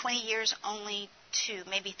last 20 years, only 2,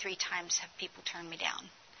 maybe 3 times have people turned me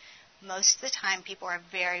down. most of the time people are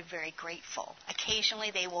very, very grateful.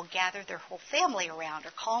 Occasionally they will gather their whole family around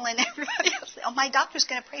or call in everybody else. Oh, my doctor's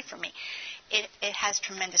going to pray for me. It has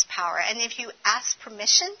tremendous power. And if you ask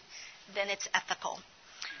permission, then it's ethical.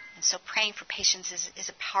 And so praying for patients is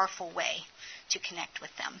a powerful way to connect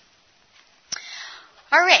with them.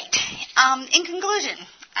 All right. In conclusion,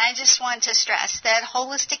 I just want to stress that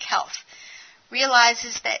holistic health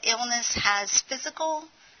realizes that illness has physical,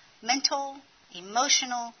 mental,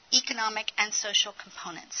 emotional, economic, and social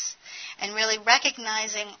components. And really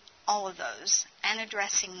recognizing all of those and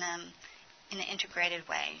addressing them in an integrated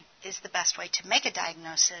way is the best way to make a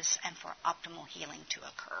diagnosis and for optimal healing to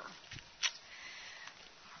occur.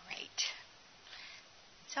 All right.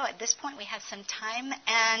 So at this point we have some time,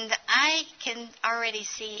 and I can already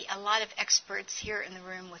see a lot of experts here in the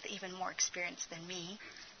room with even more experience than me.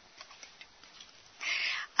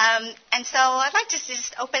 And so I'd like to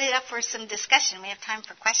just open it up for some discussion. We have time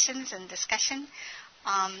for questions and discussion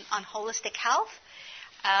on holistic health.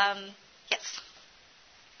 Yes?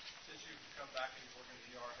 Since you've come back and you work in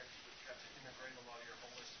the ER, have you got to integrate a lot of your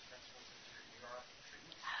holistic principles into your ER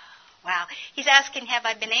treatments? Wow. He's asking, have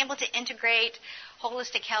I been able to integrate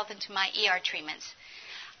holistic health into my ER treatments?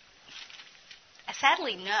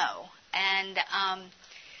 Sadly, no. And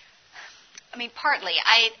partly.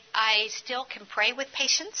 I still can pray with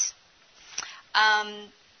patients,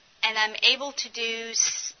 and I'm able to do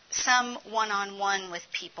some one-on-one with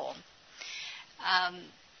people.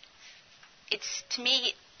 It's, to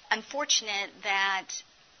me, unfortunate that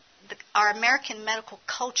our American medical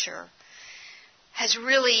culture has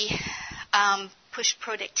really pushed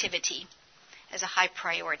productivity as a high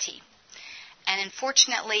priority. And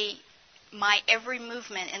unfortunately, my every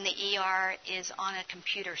movement in the ER is on a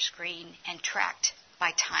computer screen and tracked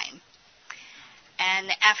by time. And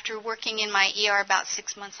after working in my ER about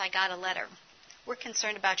 6 months, I got a letter. We're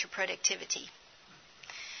concerned about your productivity.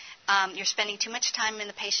 You're spending too much time in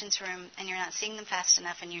the patient's room, and you're not seeing them fast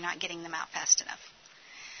enough, and you're not getting them out fast enough.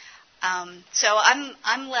 So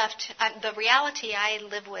I'm left. The reality I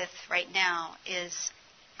live with right now is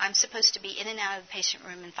I'm supposed to be in and out of the patient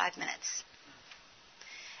room in 5 minutes.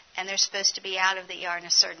 And they're supposed to be out of the ER in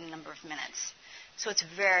a certain number of minutes. So it's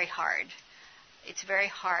very hard. It's very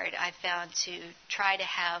hard, I've found, to try to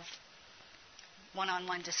have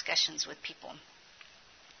one-on-one discussions with people.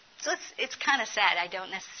 So it's kind of sad. I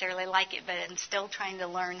don't necessarily like it, but I'm still trying to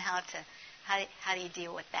learn how do you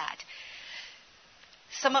deal with that.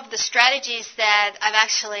 Some of the strategies that I've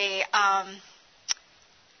actually,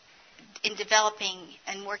 in developing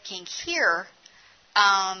and working here,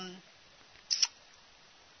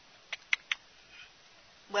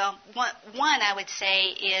 well, one I would say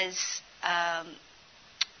is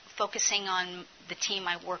focusing on the team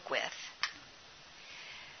I work with.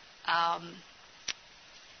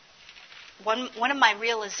 One of my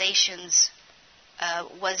realizations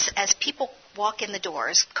was as people walk in the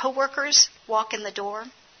doors, coworkers walk in the door,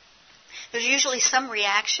 there's usually some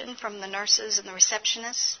reaction from the nurses and the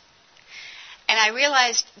receptionists. And I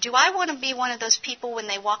realized, do I want to be one of those people when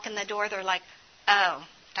they walk in the door, they're like, oh,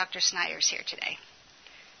 Dr. Snyder's here today?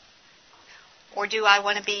 Or do I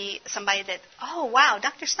want to be somebody that, oh, wow,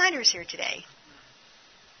 Dr. Snyder's here today?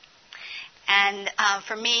 And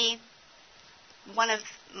for me, one of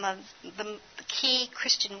the key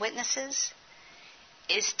Christian witnesses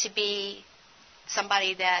is to be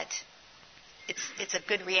somebody that it's a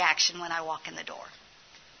good reaction when I walk in the door.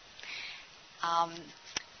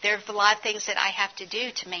 There's a lot of things that I have to do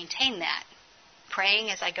to maintain that. Praying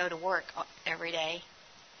as I go to work every day.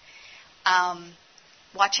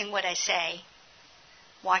 Watching what I say.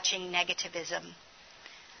 Watching negativism.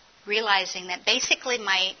 Realizing that basically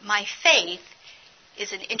my faith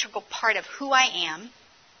is an integral part of who I am.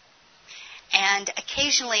 And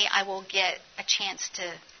occasionally I will get a chance to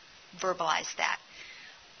verbalize that.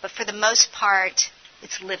 But for the most part,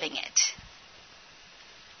 it's living it.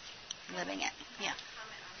 Living it, yeah.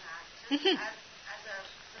 Comment on that. Just as a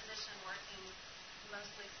physician working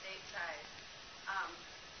mostly stateside,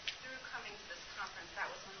 through coming to this conference, that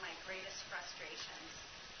was one of my greatest frustrations,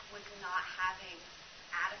 was not having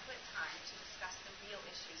adequate time to discuss the real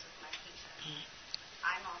issues with my patients.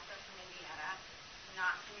 I'm also from Indiana,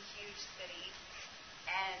 not from a huge city,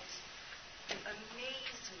 and it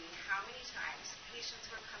amazed me how many times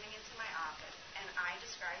patients were coming into my office and I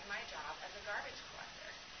described my job as a garbage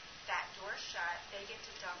collector. That door shut, they get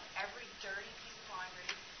to dump every dirty piece of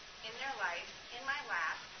laundry in their life in my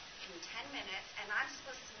lap in 10 minutes, and I'm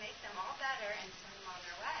supposed to make them all better and send them on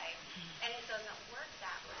their way. And it doesn't work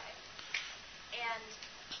that way. And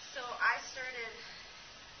so I started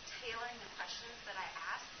tailoring the questions that I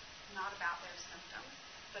asked, not about their symptoms,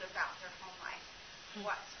 but about their home life,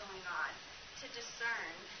 what's going on, to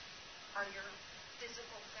discern, are your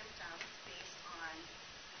physical symptoms based on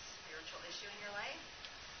a spiritual issue in your life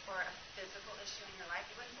or a physical issue in your life?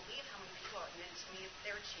 You wouldn't believe how many people admit to me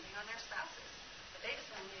they were cheating on their spouses, but they just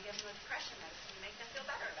wanted me to give them a depression medicine to make them feel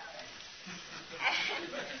better about it.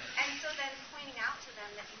 And so then pointing out to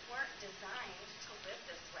them that you weren't designed to live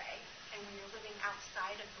this way, and when you're living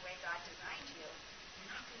outside of the way God designed you,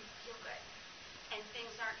 you're not going to feel good, and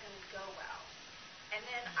things aren't going to go well. And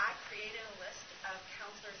then I created a list of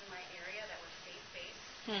counselors in my area that were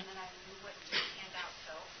faith-based, and then I knew what to hand out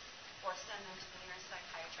soap or send them to the nearest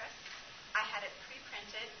psychiatrist. I had it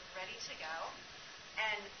pre-printed, ready to go,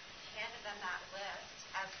 and handed them that list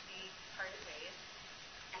as we parted ways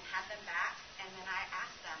and had them back. And then I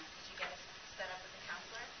asked them, did you get set up with a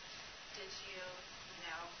counselor? Did you,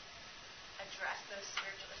 address those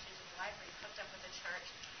spiritual issues in your life? Were you hooked up with a church?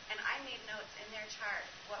 And I made notes in their chart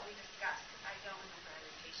what we discussed, because I don't remember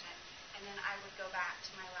every patient. And then I would go back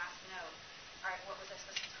to my last note. All right, what was I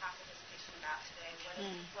supposed to talk with this patient about today?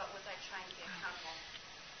 What was I trying to be accountable?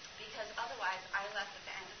 Because otherwise, I left at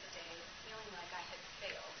the end of the day feeling like I had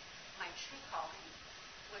failed my true calling,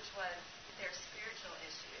 which was their spiritual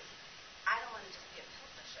issues. I don't want to just be a pill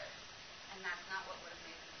pusher, and that's not what would have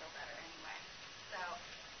made me feel better anyway. So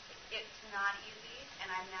it's not easy, and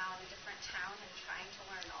I'm now in a different town and trying to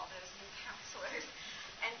learn all those new counselors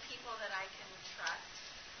and people that I can trust,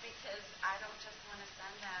 because I don't just want to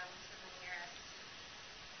send them to the nearest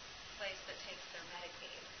place that takes their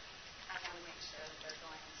Medicaid. I want to make sure that they're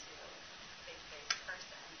going to a faith-based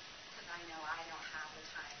person, because I know I don't have the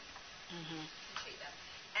time to treat them.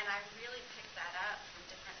 And I really picked that up from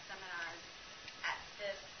different seminars at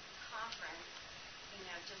this conference,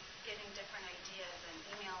 just getting different ideas and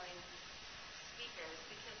emailing speakers,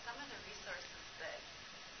 because some of the resources that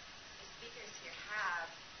the speakers here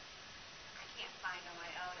have, I can't find on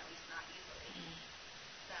my own, at least not easily.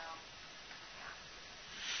 So, yeah.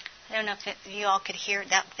 I don't know if you all could hear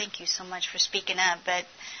that. Thank you so much for speaking up. But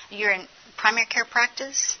you're in primary care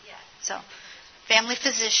practice? Yes. So, family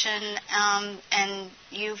physician, and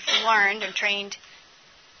you've learned and trained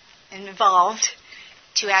and evolved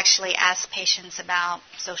to actually ask patients about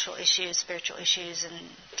social issues, spiritual issues, and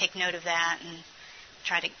take note of that and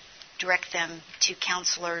try to direct them to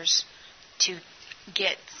counselors to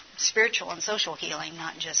get spiritual and social healing,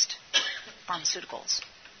 not just pharmaceuticals.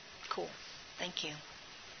 Cool. Thank you.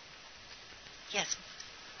 Yes?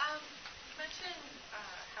 You mentioned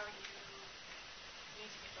how you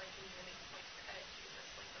need to get you need to edit Jesus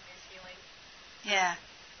when there's healing. Yeah.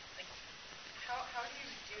 How do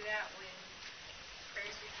you do that when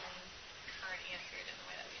prayers for healing aren't answered in the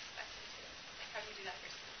way that we expect them to? How do you do that for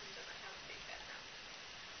someone who doesn't have a faith background?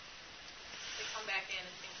 They come back in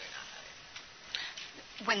and things are not better.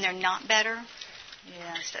 When they're not better?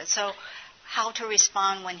 Yes. So how to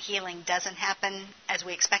respond when healing doesn't happen as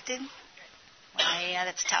we expected? Well, yeah,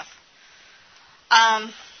 that's tough.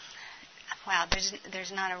 Wow,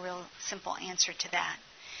 there's not a real simple answer to that.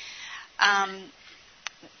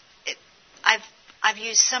 I've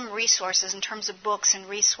used some resources in terms of books and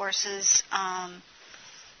resources.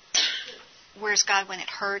 Where's God When It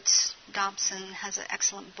Hurts? Dobson has an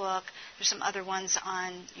excellent book. There's some other ones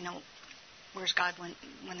on, where's God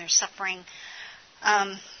when there's suffering.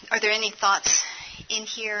 Are there any thoughts in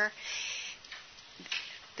here?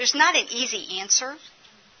 There's not an easy answer,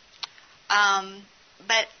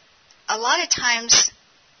 but a lot of times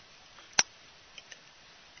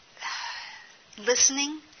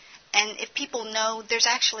listening, and if people know there's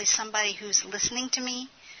actually somebody who's listening to me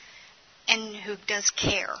and who does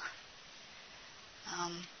care,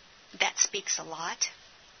 that speaks a lot.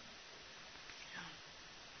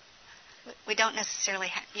 We don't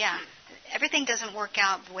necessarily everything doesn't work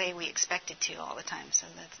out the way we expect it to all the time, so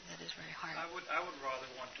that is very hard. I would rather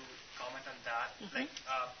want to comment on that. Mm-hmm.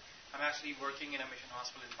 I'm actually working in a mission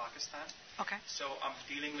hospital in Pakistan. Okay. So I'm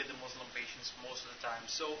dealing with the Muslim patients most of the time.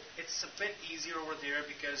 So it's a bit easier over there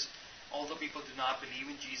because although people do not believe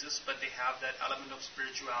in Jesus, but they have that element of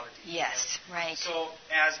spirituality. Yes, right. So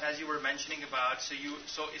as you were mentioning about, so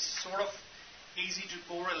it's sort of easy to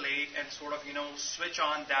correlate and sort of, switch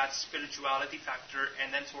on that spirituality factor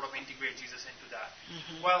and then sort of integrate Jesus into that.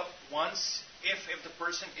 Mm-hmm. Well, if the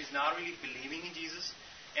person is not really believing in Jesus,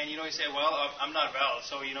 and, you say, well, I'm not well,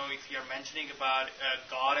 so, if you're mentioning about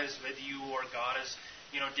God is with you or God is,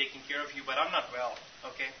 taking care of you, but I'm not well,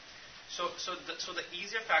 okay? So the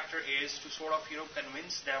easier factor is to sort of,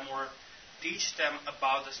 convince them or teach them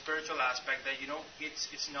about the spiritual aspect that,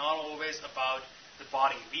 it's not always about the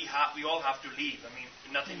body. We all have to leave. I mean,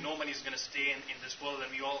 nobody is going to stay in this world,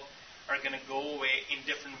 and we all are going to go away in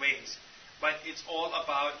different ways. But it's all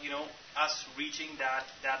about, us reaching that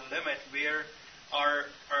limit where our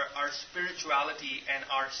spirituality and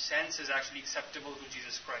our sense is actually acceptable to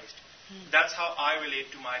Jesus Christ. That's how I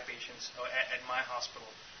relate to my patients at my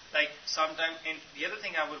hospital. Like sometimes, and the other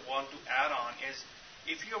thing I would want to add on is,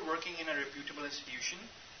 if you're working in a reputable institution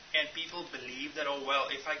and people believe that,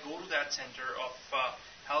 if I go to that center of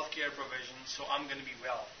healthcare provision, so I'm going to be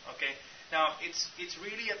well. Okay. Now it's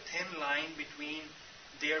really a thin line between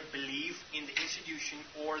their belief in the institution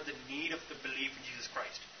or the need of the belief in Jesus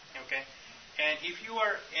Christ. Okay. And if you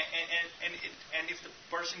are, and if the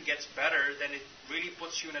person gets better, then it really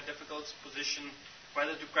puts you in a difficult position,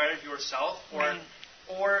 whether to credit yourself or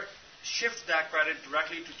shift that credit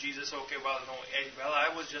directly to Jesus. Okay,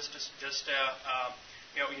 I was just an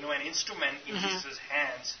instrument in Jesus'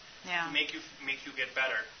 hands to make you get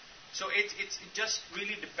better. So it just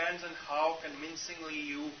really depends on how convincingly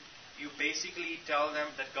you basically tell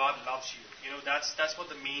them that God loves you. That's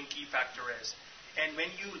what the main key factor is. And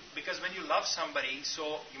because when you love somebody,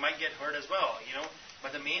 so you might get hurt as well,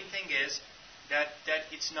 But the main thing is that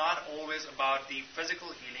it's not always about the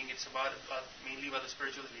physical healing; it's mainly about the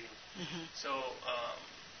spiritual healing. So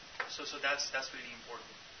that's really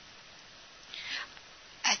important.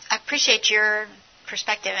 I appreciate your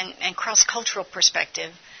perspective and cross-cultural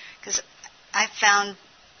perspective, because I found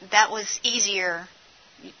that was easier.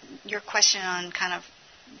 Your question on kind of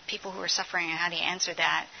people who are suffering and how do you answer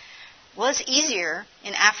that was easier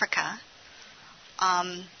in Africa,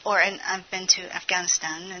 and I've been to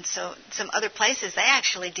Afghanistan, and so some other places, they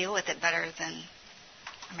actually deal with it better than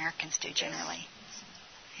Americans do generally.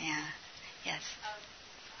 Yeah. Yes.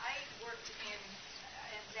 I worked in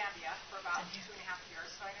Zambia for about 2.5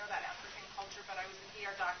 years, so I know that African culture, but I was an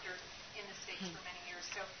ER doctor in the States for many years,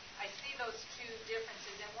 so I see those two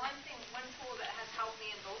differences. And one tool that has helped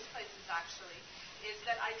me in both places actually is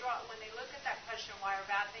that when they look at that question, why are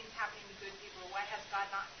bad things happening to good people, why has God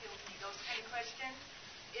not healed me, those kind of questions,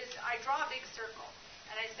 is I draw a big circle.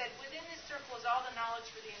 And I said, within this circle is all the knowledge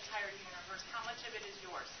for the entire universe. How much of it is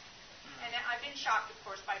yours? And I've been shocked, of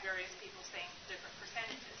course, by various people saying different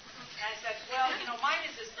percentages. And I said, mine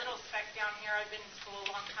is this little speck down here. I've been in school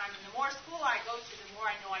a long time, and the more school I go to, the more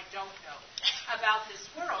I know I don't know about this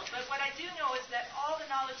world. But what I do know is that all the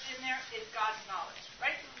knowledge in there is God's knowledge,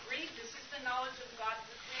 right? Agree? This is the knowledge of God,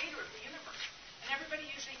 the creator of the universe. And everybody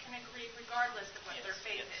usually can agree regardless of what their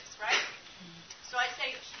faith is, right? So I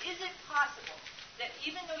say, is it possible that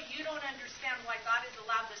even though you don't understand why God has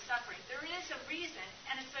allowed the suffering, there is a reason,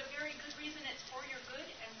 and it's a very good reason, it's for your good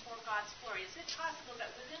and for God's glory. Is it possible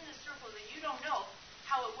that within the circle that you don't know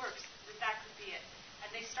how it works, that could be it?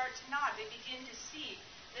 And they start to nod. They begin to see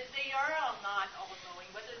that they are all not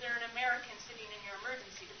all-knowing, whether they're an American sitting in your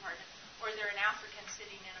emergency department or they're an African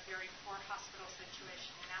sitting in a very poor hospital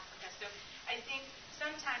situation in Africa. So I think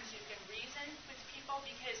sometimes you can reason with people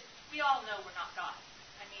because we all know we're not God.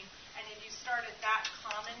 I mean, and if you start at that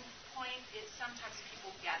common point, sometimes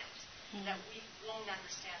people get it, that we won't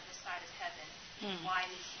understand this side of heaven, why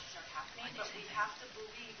these things are happening, but we have to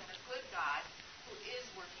believe in a good God who is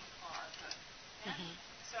working for our good. Yeah?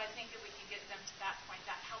 So I think if we can get them to that point,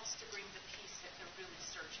 that helps to bring the peace that they're really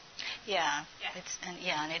searching for. Yeah.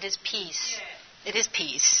 And it is peace. Yeah. It is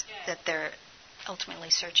peace that they're ultimately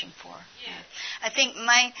searching for. Yeah. I think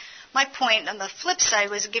my point on the flip side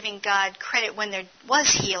was giving God credit when there was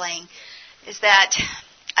healing, is that,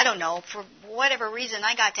 I don't know, for whatever reason,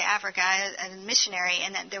 I got to Africa as a missionary,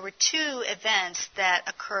 and that there were two events that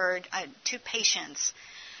occurred, two patients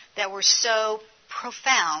that were so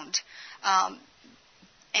profound,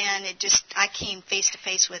 and I came face to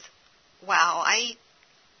face with, wow, I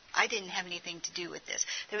didn't have anything to do with this.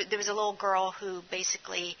 There was a little girl who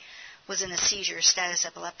basically was in a seizure, status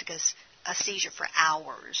epilepticus, a seizure for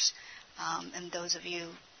hours. And those of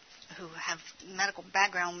you who have medical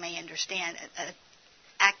background may understand, an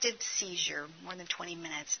active seizure, more than 20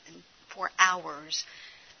 minutes, and for hours,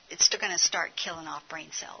 it's still going to start killing off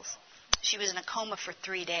brain cells. She was in a coma for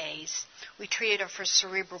 3 days. We treated her for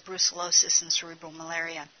cerebral brucellosis and cerebral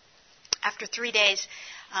malaria. After 3 days,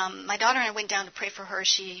 my daughter and I went down to pray for her.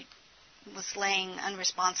 She was laying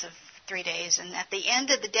unresponsive for 3 days. And at the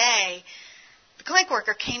end of the day, the clinic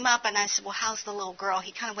worker came up and I said, well, how's the little girl?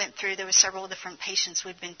 He kind of went through. There were several different patients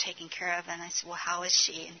we'd been taking care of. And I said, well, how is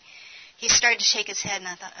she? And he started to shake his head. And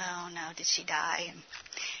I thought, oh, no, did she die?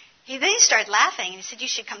 And then he started laughing. And he said, you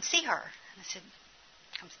should come see her. And I said,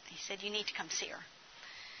 he said, you need to come see her.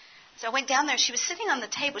 So I went down there. She was sitting on the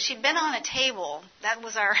table. She'd been on a table. That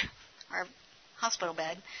was our hospital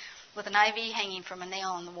bed with an IV hanging from a nail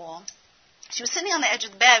on the wall. She was sitting on the edge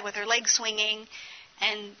of the bed with her legs swinging,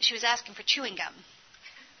 and she was asking for chewing gum.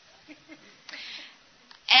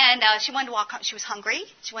 And she wanted to walk home. She was hungry.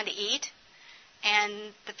 She wanted to eat. And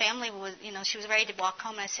the family was, she was ready to walk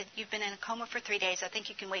home. And I said, "You've been in a coma for 3 days. I think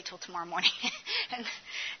you can wait till tomorrow morning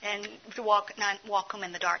and to not walk home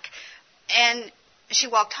in the dark." And she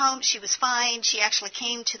walked home. She was fine. She actually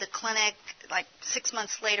came to the clinic like 6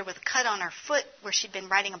 months later with a cut on her foot where she'd been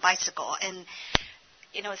riding a bicycle. And,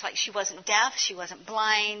 it's like she wasn't deaf. She wasn't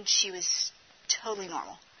blind. She was totally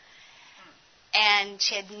normal. And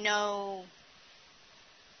she had no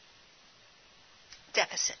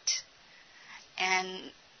deficit.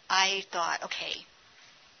 And I thought, okay,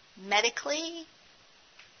 medically,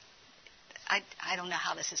 I don't know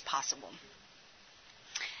how this is possible.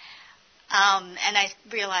 And I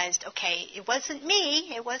realized, okay, it wasn't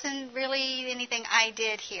me. It wasn't really anything I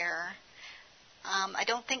did here. I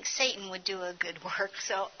don't think Satan would do a good work,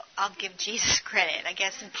 so I'll give Jesus credit. I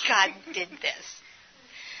guess God did this.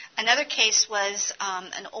 Another case was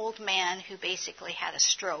an old man who basically had a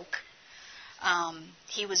stroke.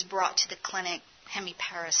 He was brought to the clinic,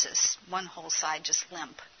 hemiparesis, one whole side just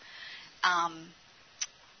limp.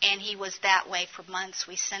 And he was that way for months.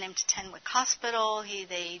 We sent him to Tenwick Hospital.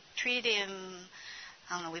 They treated him,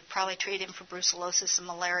 we probably treated him for brucellosis and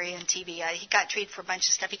malaria and TB. He got treated for a bunch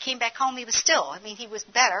of stuff. He came back home. He was still, he was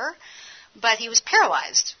better, but he was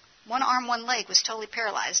paralyzed. One arm, one leg was totally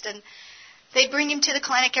paralyzed. And they'd bring him to the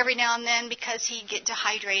clinic every now and then because he'd get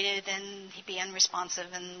dehydrated and he'd be unresponsive,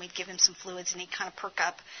 and we'd give him some fluids and he'd kind of perk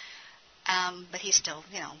up. But he's still,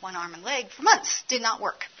 one arm and leg for months. Did not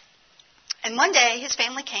work. And one day his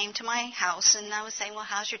family came to my house and I was saying, "Well,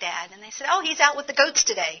 how's your dad?" And they said, "Oh, he's out with the goats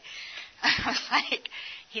today." I was like,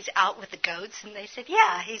 "He's out with the goats?" And they said,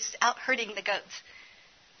 "Yeah, he's out herding the goats."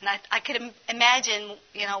 And I could imagine,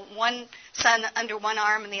 one son under one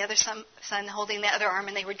arm and the other son holding the other arm,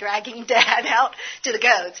 and they were dragging Dad out to the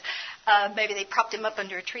goats. Maybe they propped him up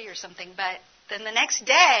under a tree or something. But then the next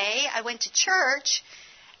day, I went to church,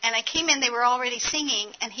 and I came in. They were already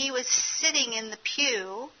singing, and he was sitting in the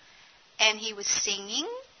pew, and he was singing.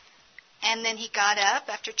 And then he got up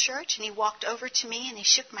after church, and he walked over to me, and he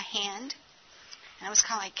shook my hand. And I was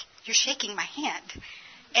kind of like, "You're shaking my hand."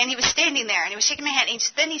 And he was standing there, and he was shaking my hand. And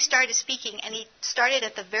then he started speaking, and he started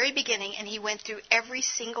at the very beginning, and he went through every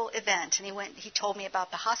single event. And he told me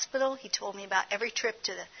about the hospital. He told me about every trip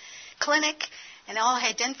to the clinic and all I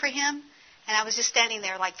had done for him. And I was just standing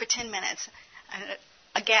there like for 10 minutes,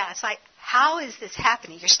 aghast. Like, how is this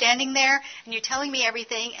happening? You're standing there, and you're telling me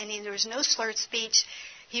everything, and there was no slurred speech.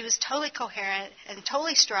 He was totally coherent and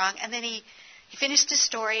totally strong. And then he finished his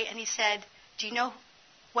story, and he said, "Do you know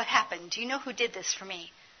what happened? Do you know who did this for me?"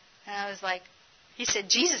 And I was like, he said,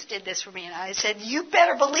 "Jesus did this for me." And I said, "You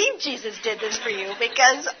better believe Jesus did this for you,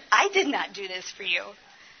 because I did not do this for you."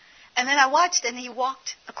 And then I watched, and he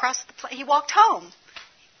walked across he walked home.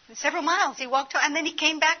 Several miles he walked home, and then he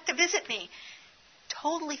came back to visit me.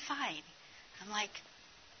 Totally fine. I'm like,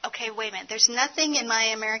 okay, wait a minute. There's nothing in my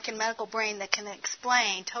American medical brain that can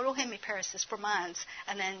explain total hemiparesis for months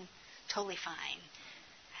and then totally fine.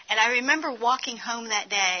 And I remember walking home that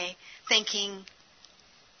day thinking,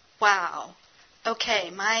 wow, okay,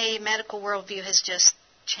 my medical worldview has just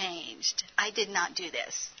changed. I did not do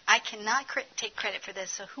this. I cannot take credit for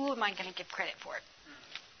this, so who am I going to give credit for it?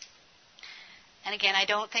 And again, I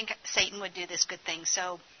don't think Satan would do this good thing,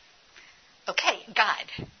 so, okay,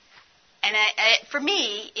 God. And for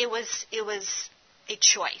me, it was a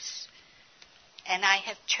choice. And I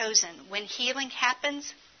have chosen, when healing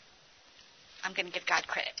happens, I'm going to give God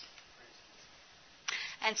credit.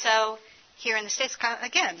 And so, here in the States,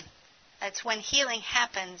 again, that's when healing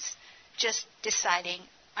happens, just deciding,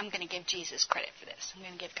 I'm going to give Jesus credit for this. I'm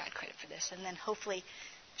going to give God credit for this. And then hopefully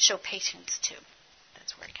show patience, too.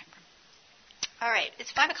 That's where it came from. All right, it's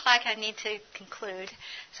 5 o'clock. I need to conclude.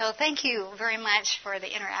 So thank you very much for the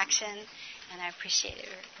interaction, and I appreciate it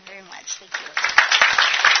very much. Thank you.